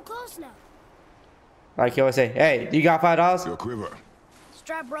so close now. hey, you got $5? Your quiver.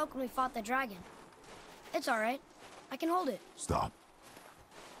 Strap broke when we fought the dragon. It's all right. I can hold it. Stop.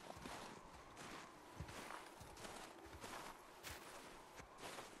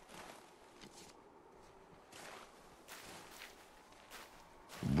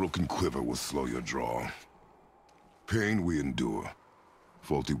 A broken quiver will slow your draw. Pain we endure.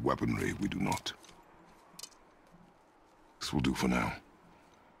 Faulty weaponry we do not. This will do for now.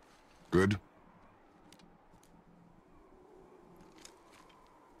 Good?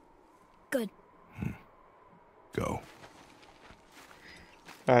 Good. Go.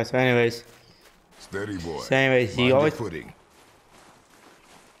 Alright, so anyways. Steady, boy. So anyways, he Mind your always... footing.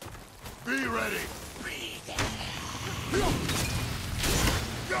 Be ready.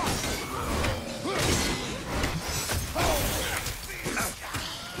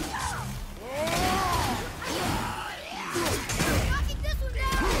 Knocking this one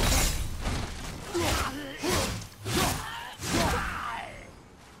down.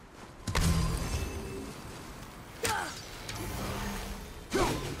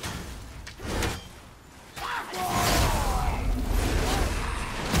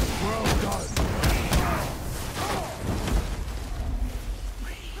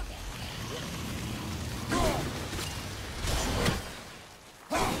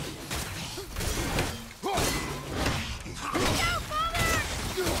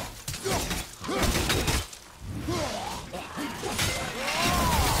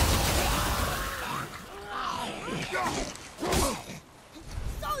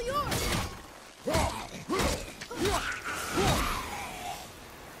 It's all yours.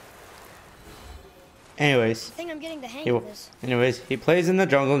 Anyways. I think I'm getting the hang of this. Anyways, he plays in the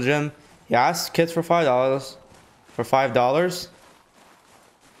jungle gym. He asks kids for $5.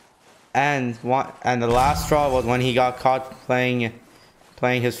 And the last straw was when he got caught playing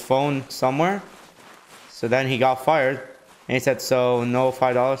his phone somewhere. So then he got fired. And he said, so no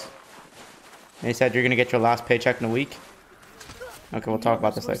 $5. And he said, you're gonna get your last paycheck in a week. Okay, we'll talk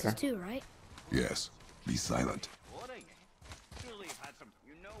about this later. Too, right? Yes. Be silent. Morning. Surely you've had some.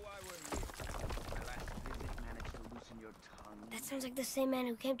 You know why we're here. My last visit managed to loosen your tongue. That sounds like the same man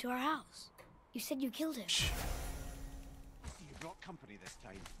who came to our house. You said you killed him. You brought company this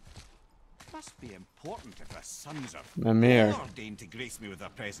time. Must be important if a sons of Mimir. ordained to grace me with their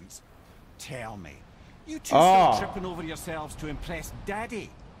presence. Tell me, you two Oh. still tripping over yourselves to impress Daddy?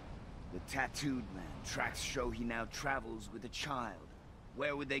 The tattooed man. Tracks show he now travels with a child.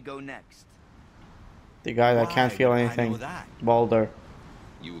 Where would they go next? The guy that can't Why feel would I anything. know that? Boulder.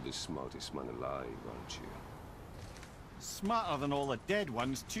 You're the smartest man alive, aren't you? Smarter than all the dead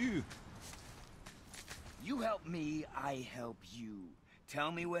ones, too. You help me, I help you.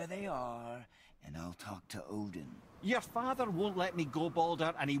 Tell me where they are, and I'll talk to Odin. Your father won't let me go,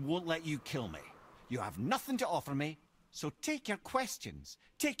 Balder, and he won't let you kill me. You have nothing to offer me, so take your questions,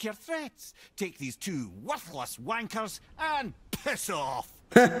 take your threats, take these two worthless wankers, and piss off!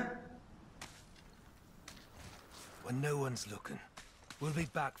 When no one's looking, we'll be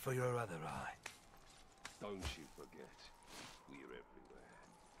back for your other eye. Don't you forget, we're everywhere.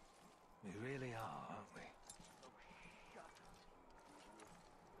 We really are, aren't we?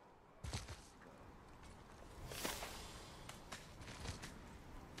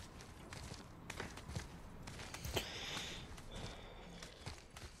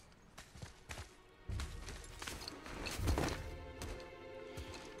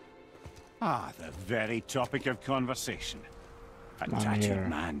 Ah, the very topic of conversation. A Mimir. tattooed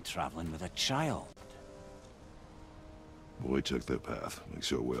man traveling with a child. Boy, check their path. Make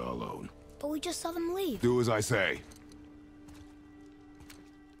sure we're all alone. But we just saw them leave. Do as I say.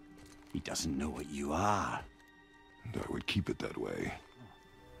 He doesn't know what you are. And I would keep it that way.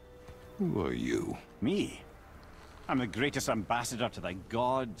 Who are you? Me? I'm the greatest ambassador to the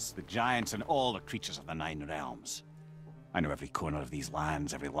gods, the giants, and all the creatures of the Nine Realms. I know every corner of these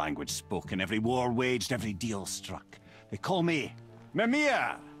lands, every language spoken, every war waged, every deal struck. They call me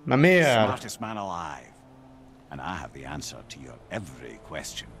Mimir, Mimir. Smartest man alive. And I have the answer to your every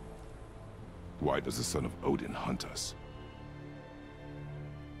question. Why does the son of Odin hunt us?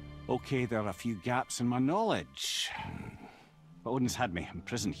 Okay, there are a few gaps in my knowledge. But Odin's had me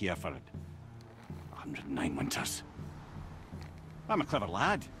imprisoned here for 109 winters. I'm a clever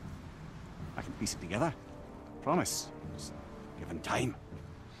lad. I can piece it together. Promise. Just given time.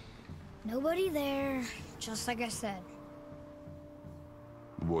 Nobody there, just like I said.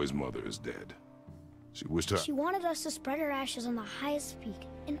 The boy's mother is dead. She wished her... She wanted us to spread her ashes on the highest peak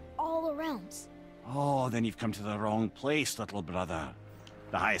in all the realms. Oh, then you've come to the wrong place, little brother.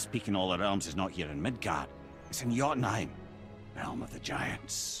 The highest peak in all the realms is not here in Midgard. It's in Jotunheim, realm of the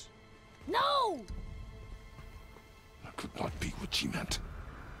giants. No! That could not be what she meant.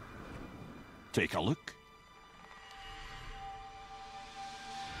 Take a look.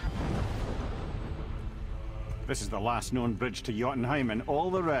 This is the last known bridge to Jotunheim in all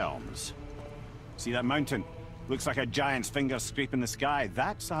the realms. See that mountain? Looks like a giant's finger scraping the sky.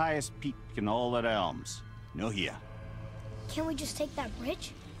 That's the highest peak in all the realms. No here. Can't we just take that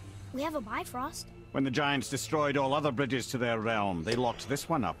bridge? We have a Bifrost. When the giants destroyed all other bridges to their realm, they locked this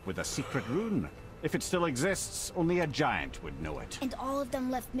one up with a secret rune. If it still exists, only a giant would know it. And all of them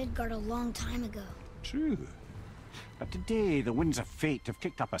left Midgard a long time ago. True. But today, the winds of fate have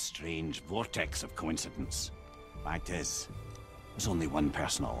kicked up a strange vortex of coincidence. Fact is, there's only one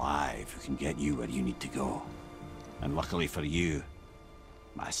person alive who can get you where you need to go. And luckily for you,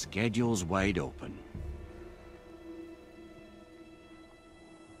 my schedule's wide open.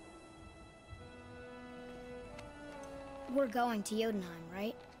 We're going to Jotunheim,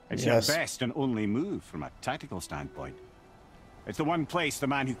 right? It's Yes. your best and only move from a tactical standpoint. It's the one place the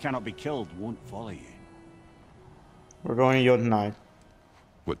man who cannot be killed won't follow you. We're going to Jotunheim.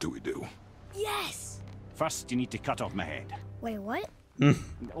 What do we do? Yes! First, you need to cut off my head. Wait, what?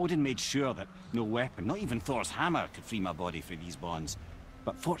 Odin made sure that no weapon, not even Thor's hammer, could free my body from these bonds.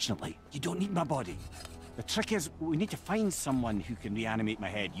 But fortunately, you don't need my body. The trick is, we need to find someone who can reanimate my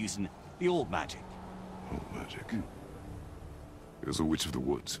head using the old magic. Old magic. There's a witch of the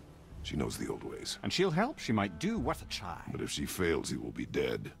woods. She knows the old ways. And she'll help. She might do worth a try. But if she fails, he will be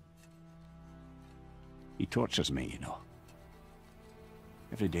dead. He tortures me, you know.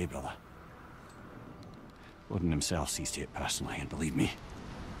 Every day, brother. Odin himself sees to it personally, and believe me,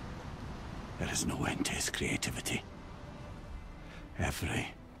 there is no end to his creativity. Every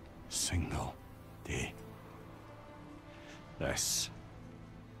single day. This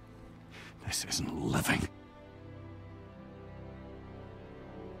isn't living.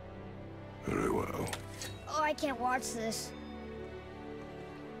 Very well. Oh, I can't watch this.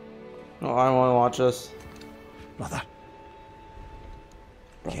 No, I want to watch this. Brother,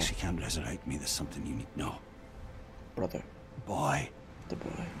 in case you can't resurrect me, there's something you need to know. Brother. Boy, The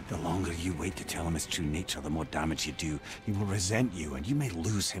boy. the longer you wait to tell him his true nature, the more damage you do. He will resent you, and you may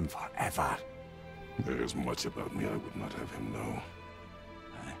lose him forever. There's much about me I would not have him know.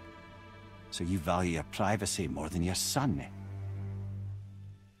 So you value your privacy more than your son?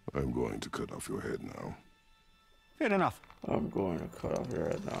 I'm going to cut off your head now. Fair enough. I'm going to cut off your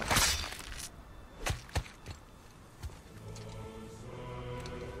head now.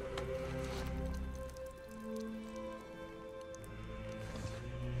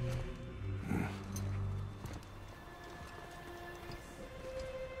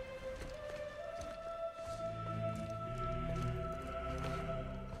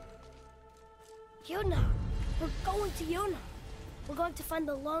 Jotunheim. We're going to Jotunheim. We're going to find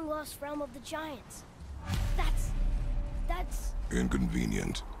the long-lost realm of the giants. That's...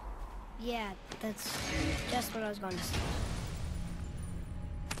 Inconvenient. Yeah, that's just what I was going to say.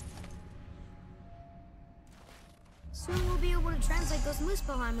 Soon we'll be able to translate those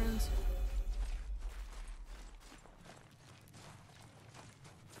Muspelheim runes.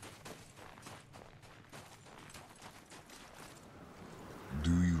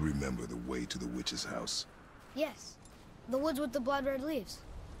 Do you remember the way to the witch's house? Yes. The woods with the blood-red leaves.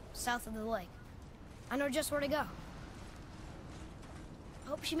 South of the lake. I know just where to go.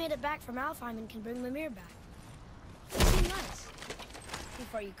 Hope she made it back from Alfheim and can bring Mimir back. It'd be nice.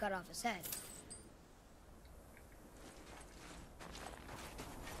 Before you cut off his head.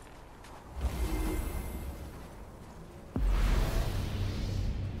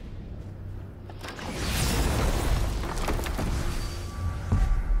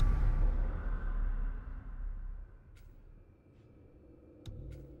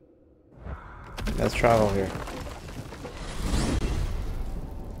 Let's travel here.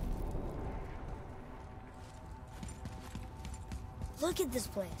 Look at this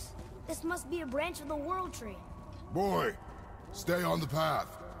place. This must be a branch of the World Tree. Boy, stay on the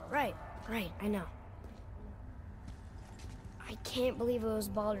path. right, I know. I can't believe it was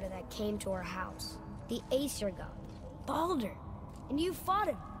Baldur that came to our house. The Aesir god. Baldur! And you fought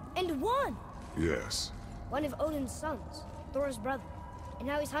him, and won! Yes. One of Odin's sons, Thor's brother. And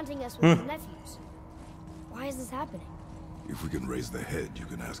now he's hunting us with his nephews. Why is this happening? If we can raise the head, you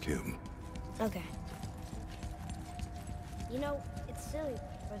can ask him. Okay. You know, it's silly,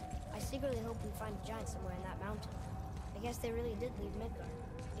 but I secretly hope we find a giant somewhere in that mountain. I guess they really did leave Midgard,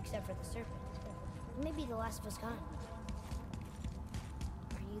 except for the serpent. Maybe the last of his kind.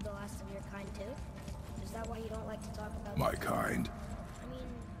 Are you the last of your kind too? Is that why you don't like to talk about My kind? I mean,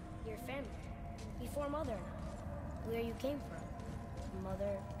 your family. Before Mother and I. Where you came from.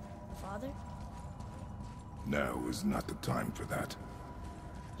 Mother, father? Now is not the time for that.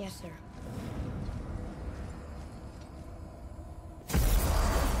 Yes, sir.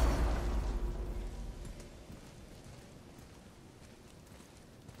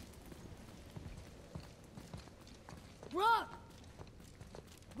 Rock!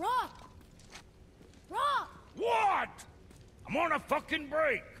 Rock! Rock! What? I'm on a fucking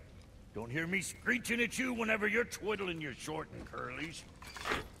break. Don't hear me screeching at you whenever you're twiddling your short and curlies.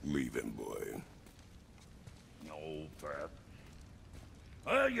 Leave him, boy. No, Pep.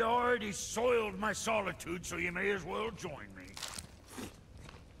 Well, you already soiled my solitude, so you may as well join me.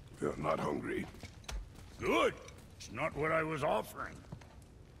 You're not hungry. Good. It's not what I was offering.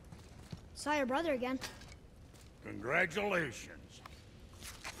 Saw your brother again. Congratulations.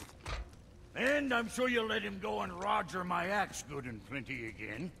 And I'm sure you'll let him go and Roger my axe good and plenty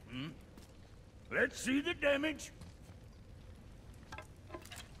again. Hmm? Let's see the damage.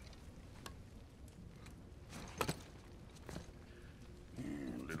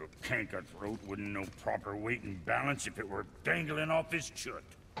 Little canker throat wouldn't know proper weight and balance if it were dangling off his chut.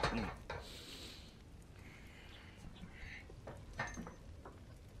 Hmm.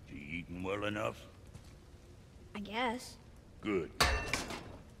 You eating well enough? I guess. Good.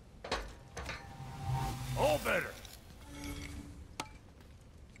 All better.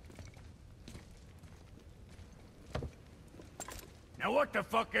 Now what the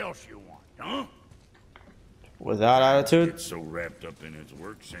fuck else you want, huh? With that attitude, Gets so wrapped up in his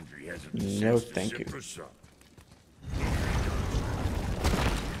work, Sentry hasn't the No, sense to thank sit you. for supper.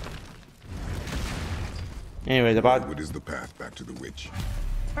 anyways, about What is the path back to the witch?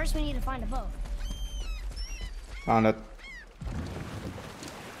 First we need to find a boat. found it.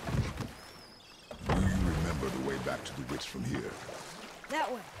 Do you remember the way back to the witch from here?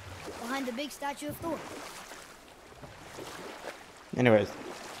 That way. Behind the big statue of Thor. Anyways,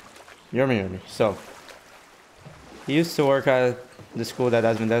 Yumi. So, he used to work at the school that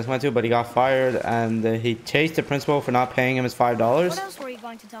Desmond went to, but he got fired, and he chased the principal for not paying him his $5. What else were you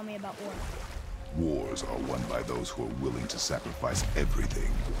going to tell me about war? Wars are won by those who are willing to sacrifice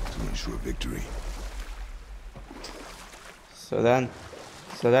everything to ensure victory. So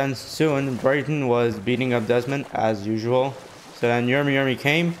then soon Brayton was beating up Desmond as usual. So then Yumi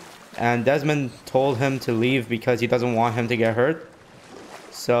came, and Desmond told him to leave because he doesn't want him to get hurt.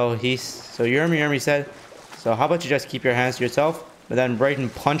 So Yumi said, "So how about you just keep your hands to yourself?" But then Brayton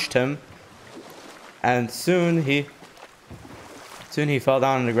punched him, and soon he fell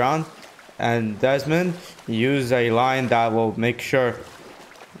down on the ground. And Desmond used a line that will make sure.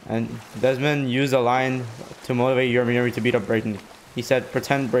 And Desmond used a line to motivate Yumi to beat up Brayton. He said,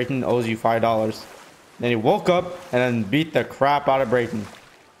 "Pretend Brayton owes you $5." Then he woke up and then beat the crap out of Brayton.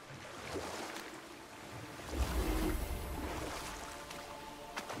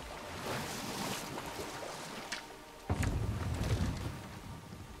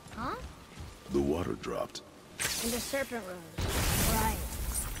 Huh? The water dropped. And the serpent rose. Right.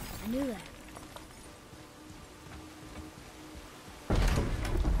 I knew that.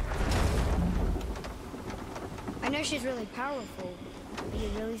 I know she's really powerful. Do you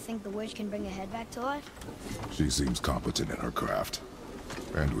really think the witch can bring a head back to life? She seems competent in her craft.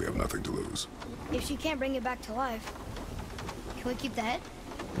 And we have nothing to lose. If she can't bring it back to life, can we keep the head?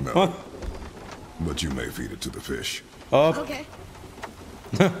 No. Huh? But you may feed it to the fish. Oh, Okay.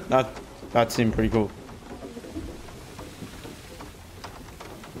 that seemed pretty cool.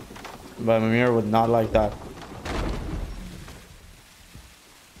 But Mimir would not like that.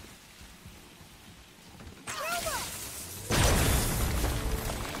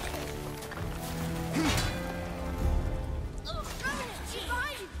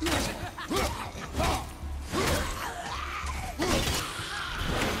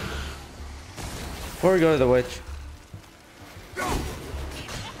 Before we go to the witch,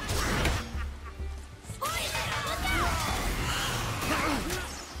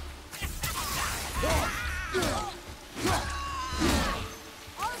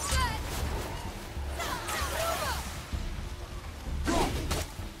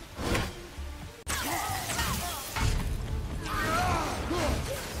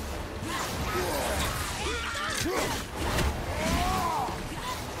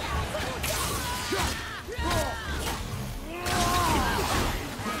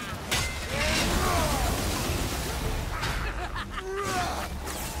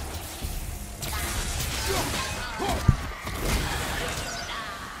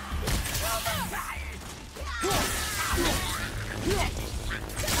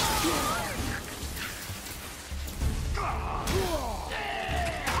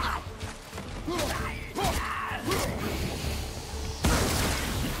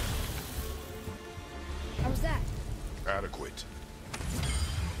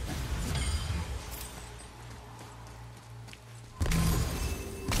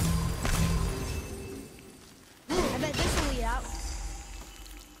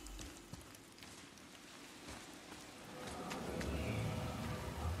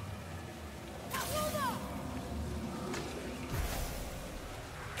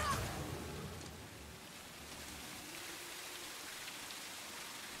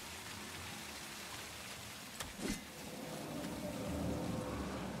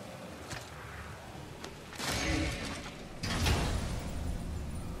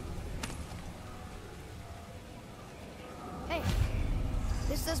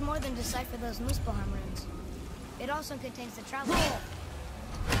 This does more than decipher those Muspelheim runes. It also contains the travel map.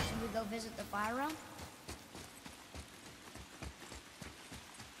 Should we go visit the fire realm?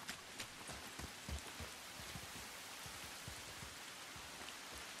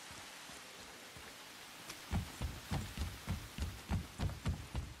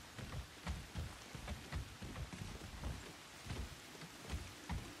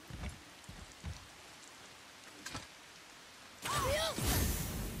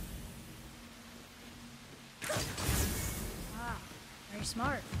 Very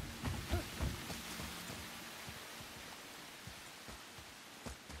smart.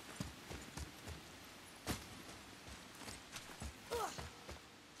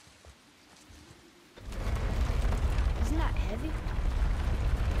 Isn't that heavy?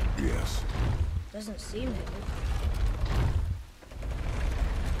 Yes. Doesn't seem heavy.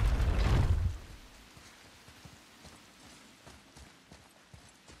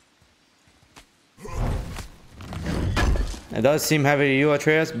 It does seem heavy to you,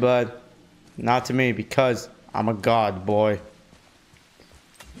 Atreus, but not to me because I'm a god, boy.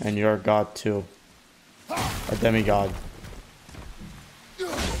 And you're a god too. A demigod.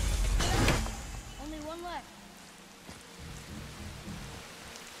 Only one left.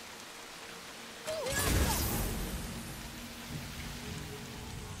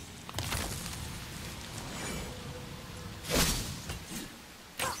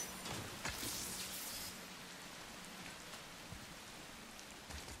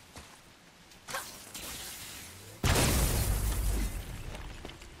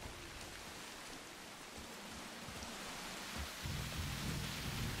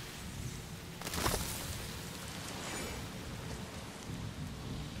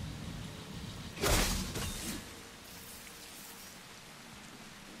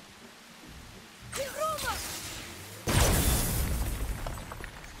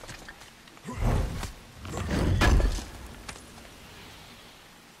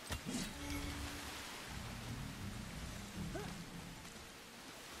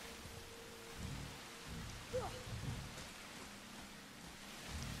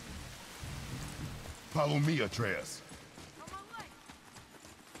 Follow me, Atreus.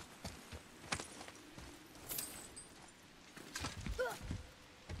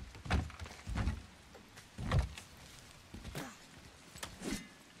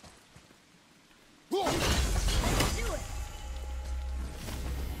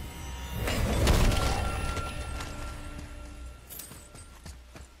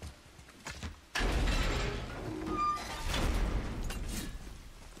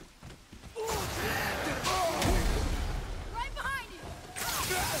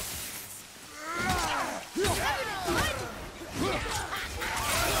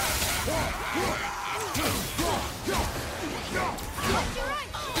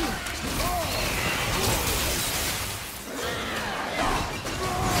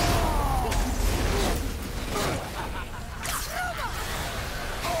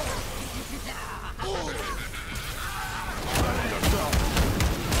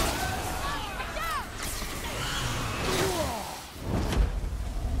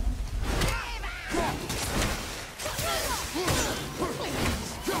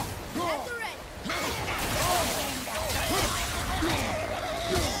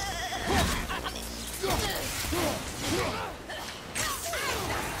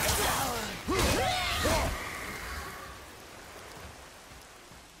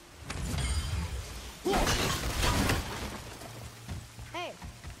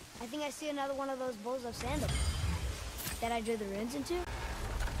 I see another one of those bowls of sand that I drew the runes into.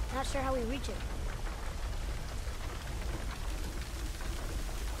 Not sure how we reach it.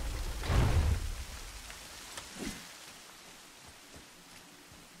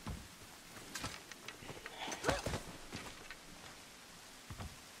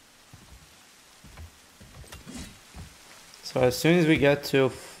 So as soon as we get to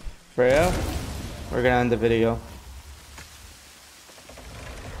Freya, we're gonna end the video.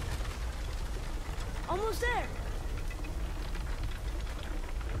 Almost there.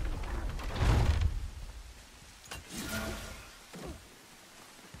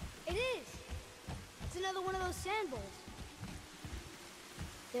 It is. It's another one of those sand bowls.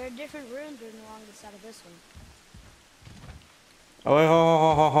 There are different runes written along the side of this one. Oh wait,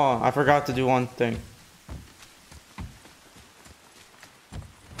 hold on. I forgot to do one thing.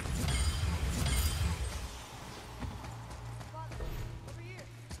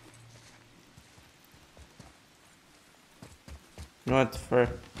 You know what,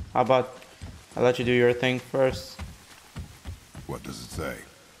 how about I let you do your thing first? What does it say?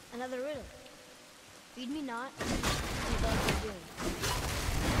 Another riddle. Feed me not, and go to doing.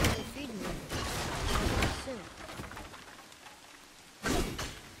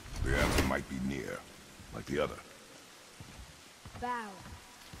 might be near, like the other. Bow.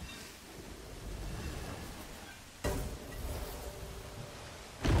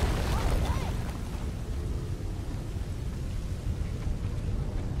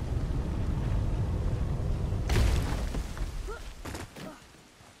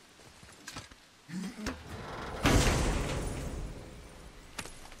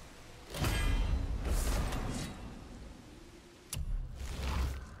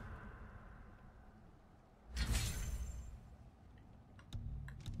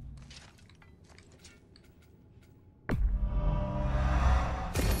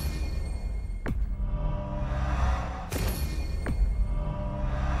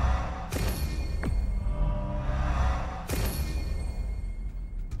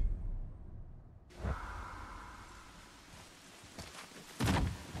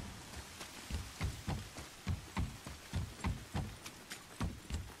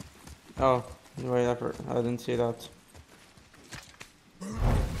 Oh, wait, I didn't see that.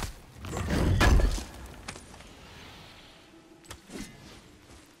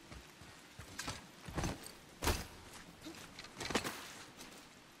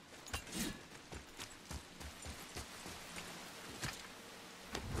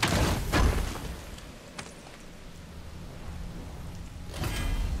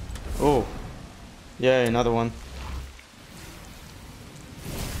 Oh, yeah, another one.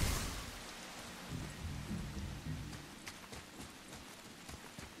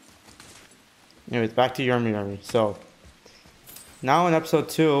 Anyways, back to Yomi. So, now in episode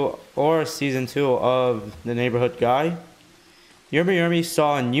 2, or season 2 of The Neighborhood Guy, Yomi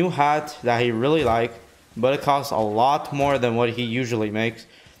saw a new hat that he really liked, but it costs a lot more than what he usually makes.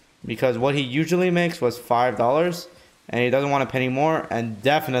 Because what he usually makes was $5, and he doesn't want a penny more, and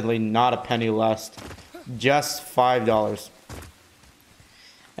definitely not a penny less. Just $5.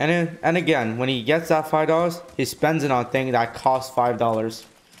 And again, when he gets that $5, he spends it on things that cost $5.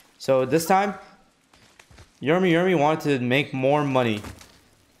 So this time, Yomi wanted to make more money,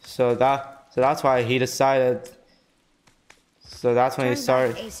 so that's why he decided. So that's when he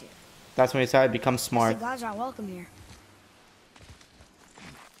started. That's when he decided to become smart. The gods aren't welcome here.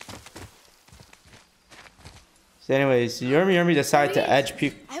 So anyways, Yomi decided to edge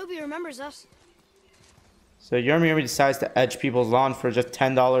people. I hope he remembers us. So Yomi decides to edge people's lawn for just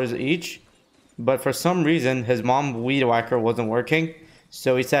 $10 each, but for some reason his mom weed whacker wasn't working.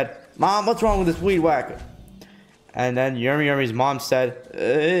 So he said, "Mom, what's wrong with this weed whacker?" And then Yomi's mom said,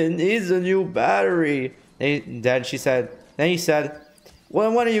 "It needs a new battery." Then he said,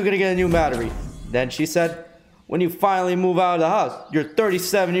 "Well, when are you gonna get a new battery?" Then she said, "When you finally move out of the house. You're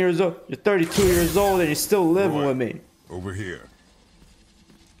 37 years old, you're 32 years old, and you're still living with me." Over here.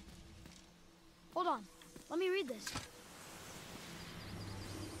 Hold on. Let me read this.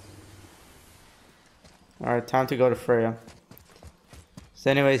 Alright, time to go to Freya. So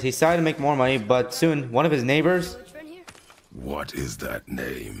anyways, he decided to make more money, but soon one of his neighbors... Which friend here? What is that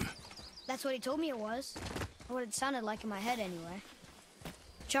name? That's what he told me it was. Or what it sounded like in my head anyway.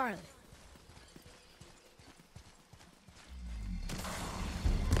 Charlie.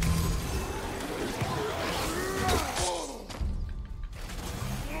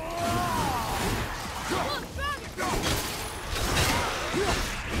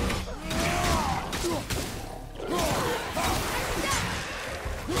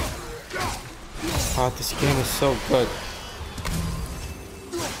 God, this game is so good.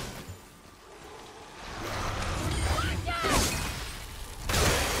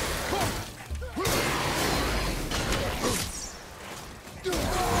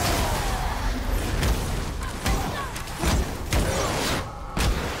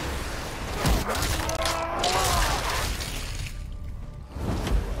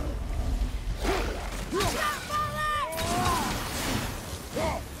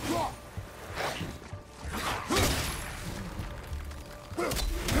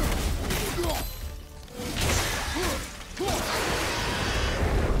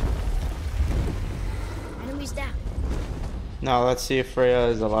 Enemies down. Now let's see if Freya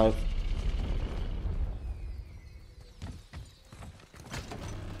is alive.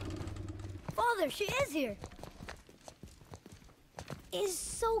 Father, she is here. It's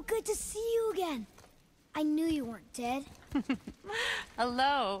so good to see you again. I knew you weren't dead.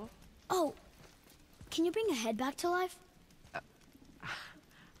 Hello. Oh, can you bring a head back to life?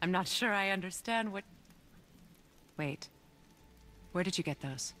 I'm not sure I understand what... Wait. Where did you get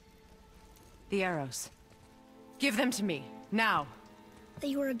those? The arrows. Give them to me, now.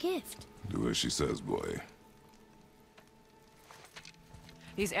 They were a gift. Do as she says, boy.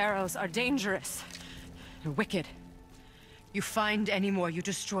 These arrows are dangerous and wicked. You find any more, you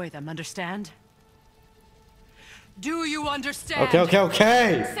destroy them, understand? Do you understand?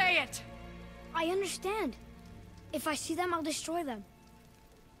 Okay. Say it! I understand. If I see them, I'll destroy them.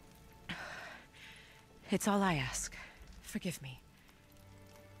 It's all I ask. Forgive me.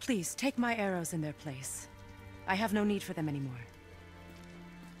 Please, take my arrows in their place. I have no need for them anymore.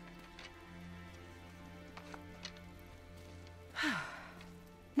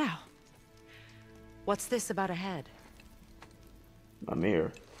 Now, what's this about a head? A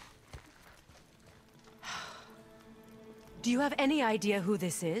mirror. Do you have any idea who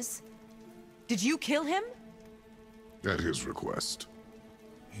this is? Did you kill him? At his request.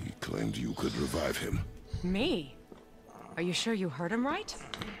 He claimed you could revive him. Me? Are you sure you heard him right?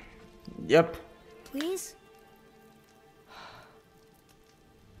 Yep. Please?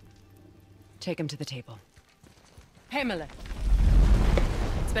 Take him to the table. Pamela.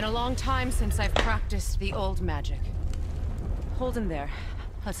 It's been a long time since I've practiced the old magic. Hold him there.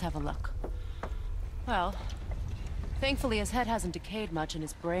 Let's have a look. Well, thankfully his head hasn't decayed much and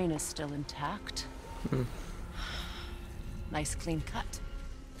his brain is still intact. Nice clean cut.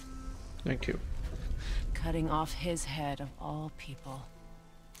 Thank you. Cutting off his head of all people.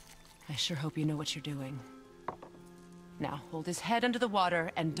 I sure hope you know what you're doing. Now, hold his head under the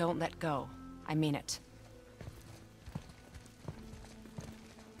water and don't let go. I mean it.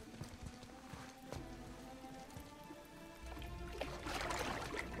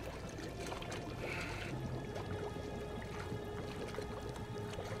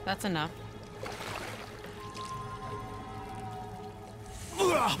 That's enough.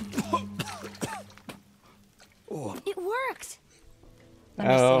 It worked! Let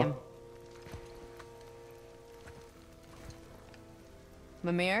me see him.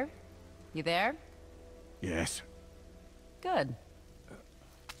 Mimir? You there? Yes. Good.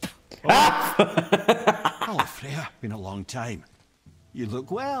 Hello, Freya. Been a long time. You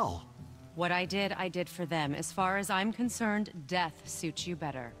look well. What I did for them. As far as I'm concerned, death suits you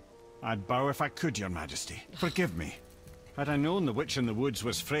better. I'd bow if I could, Your Majesty. Forgive me. Had I known the witch in the woods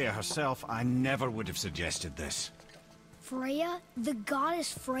was Freya herself, I never would have suggested this. Freya? The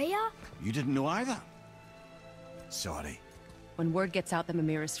goddess Freya? You didn't know either? Sorry. When word gets out that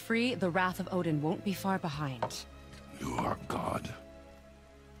Mimir is free, the wrath of Odin won't be far behind. You are God.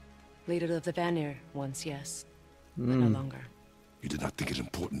 Leader of the Vanir, once yes, but no longer. You did not think it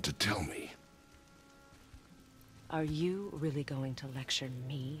important to tell me. Are you really going to lecture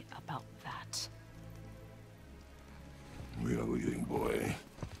me about that? We are leaving, boy.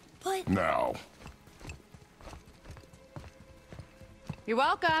 But... Now. You're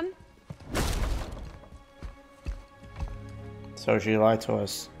welcome. So she lied to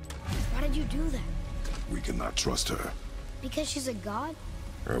us. Why did you do that? We cannot trust her. Because she's a god?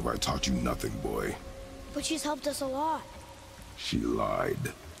 Have I taught you nothing, boy? But she's helped us a lot. She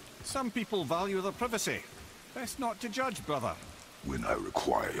lied. Some people value their privacy. Best not to judge, brother. When I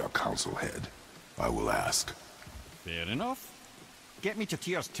require your council head, I will ask. Fair enough. Get me to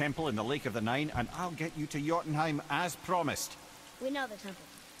Tyr's temple in the Lake of the Nine, and I'll get you to Jotunheim as promised. We know the temple.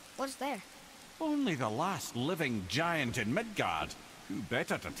 What's there? Only the last living giant in Midgard. Who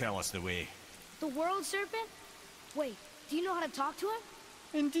better to tell us the way? The World Serpent? Wait, do you know how to talk to him?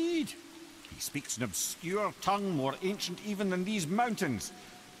 Indeed. He speaks an obscure tongue more ancient even than these mountains.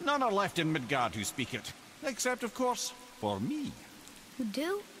 None are left in Midgard who speak it. Except, of course, for me. You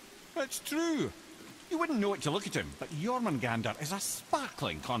do? It's true. You wouldn't know it to look at him, but Jormungandr is a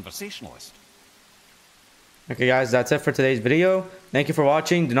sparkling conversationalist. Okay guys, that's it for today's video. Thank you for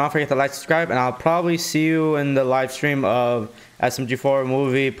watching. Do not forget to like, subscribe, and I'll probably see you in the live stream of SMG4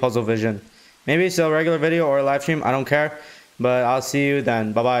 movie Puzzle Vision. Maybe it's a regular video or a live stream, I don't care. But I'll see you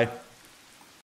then. Bye bye.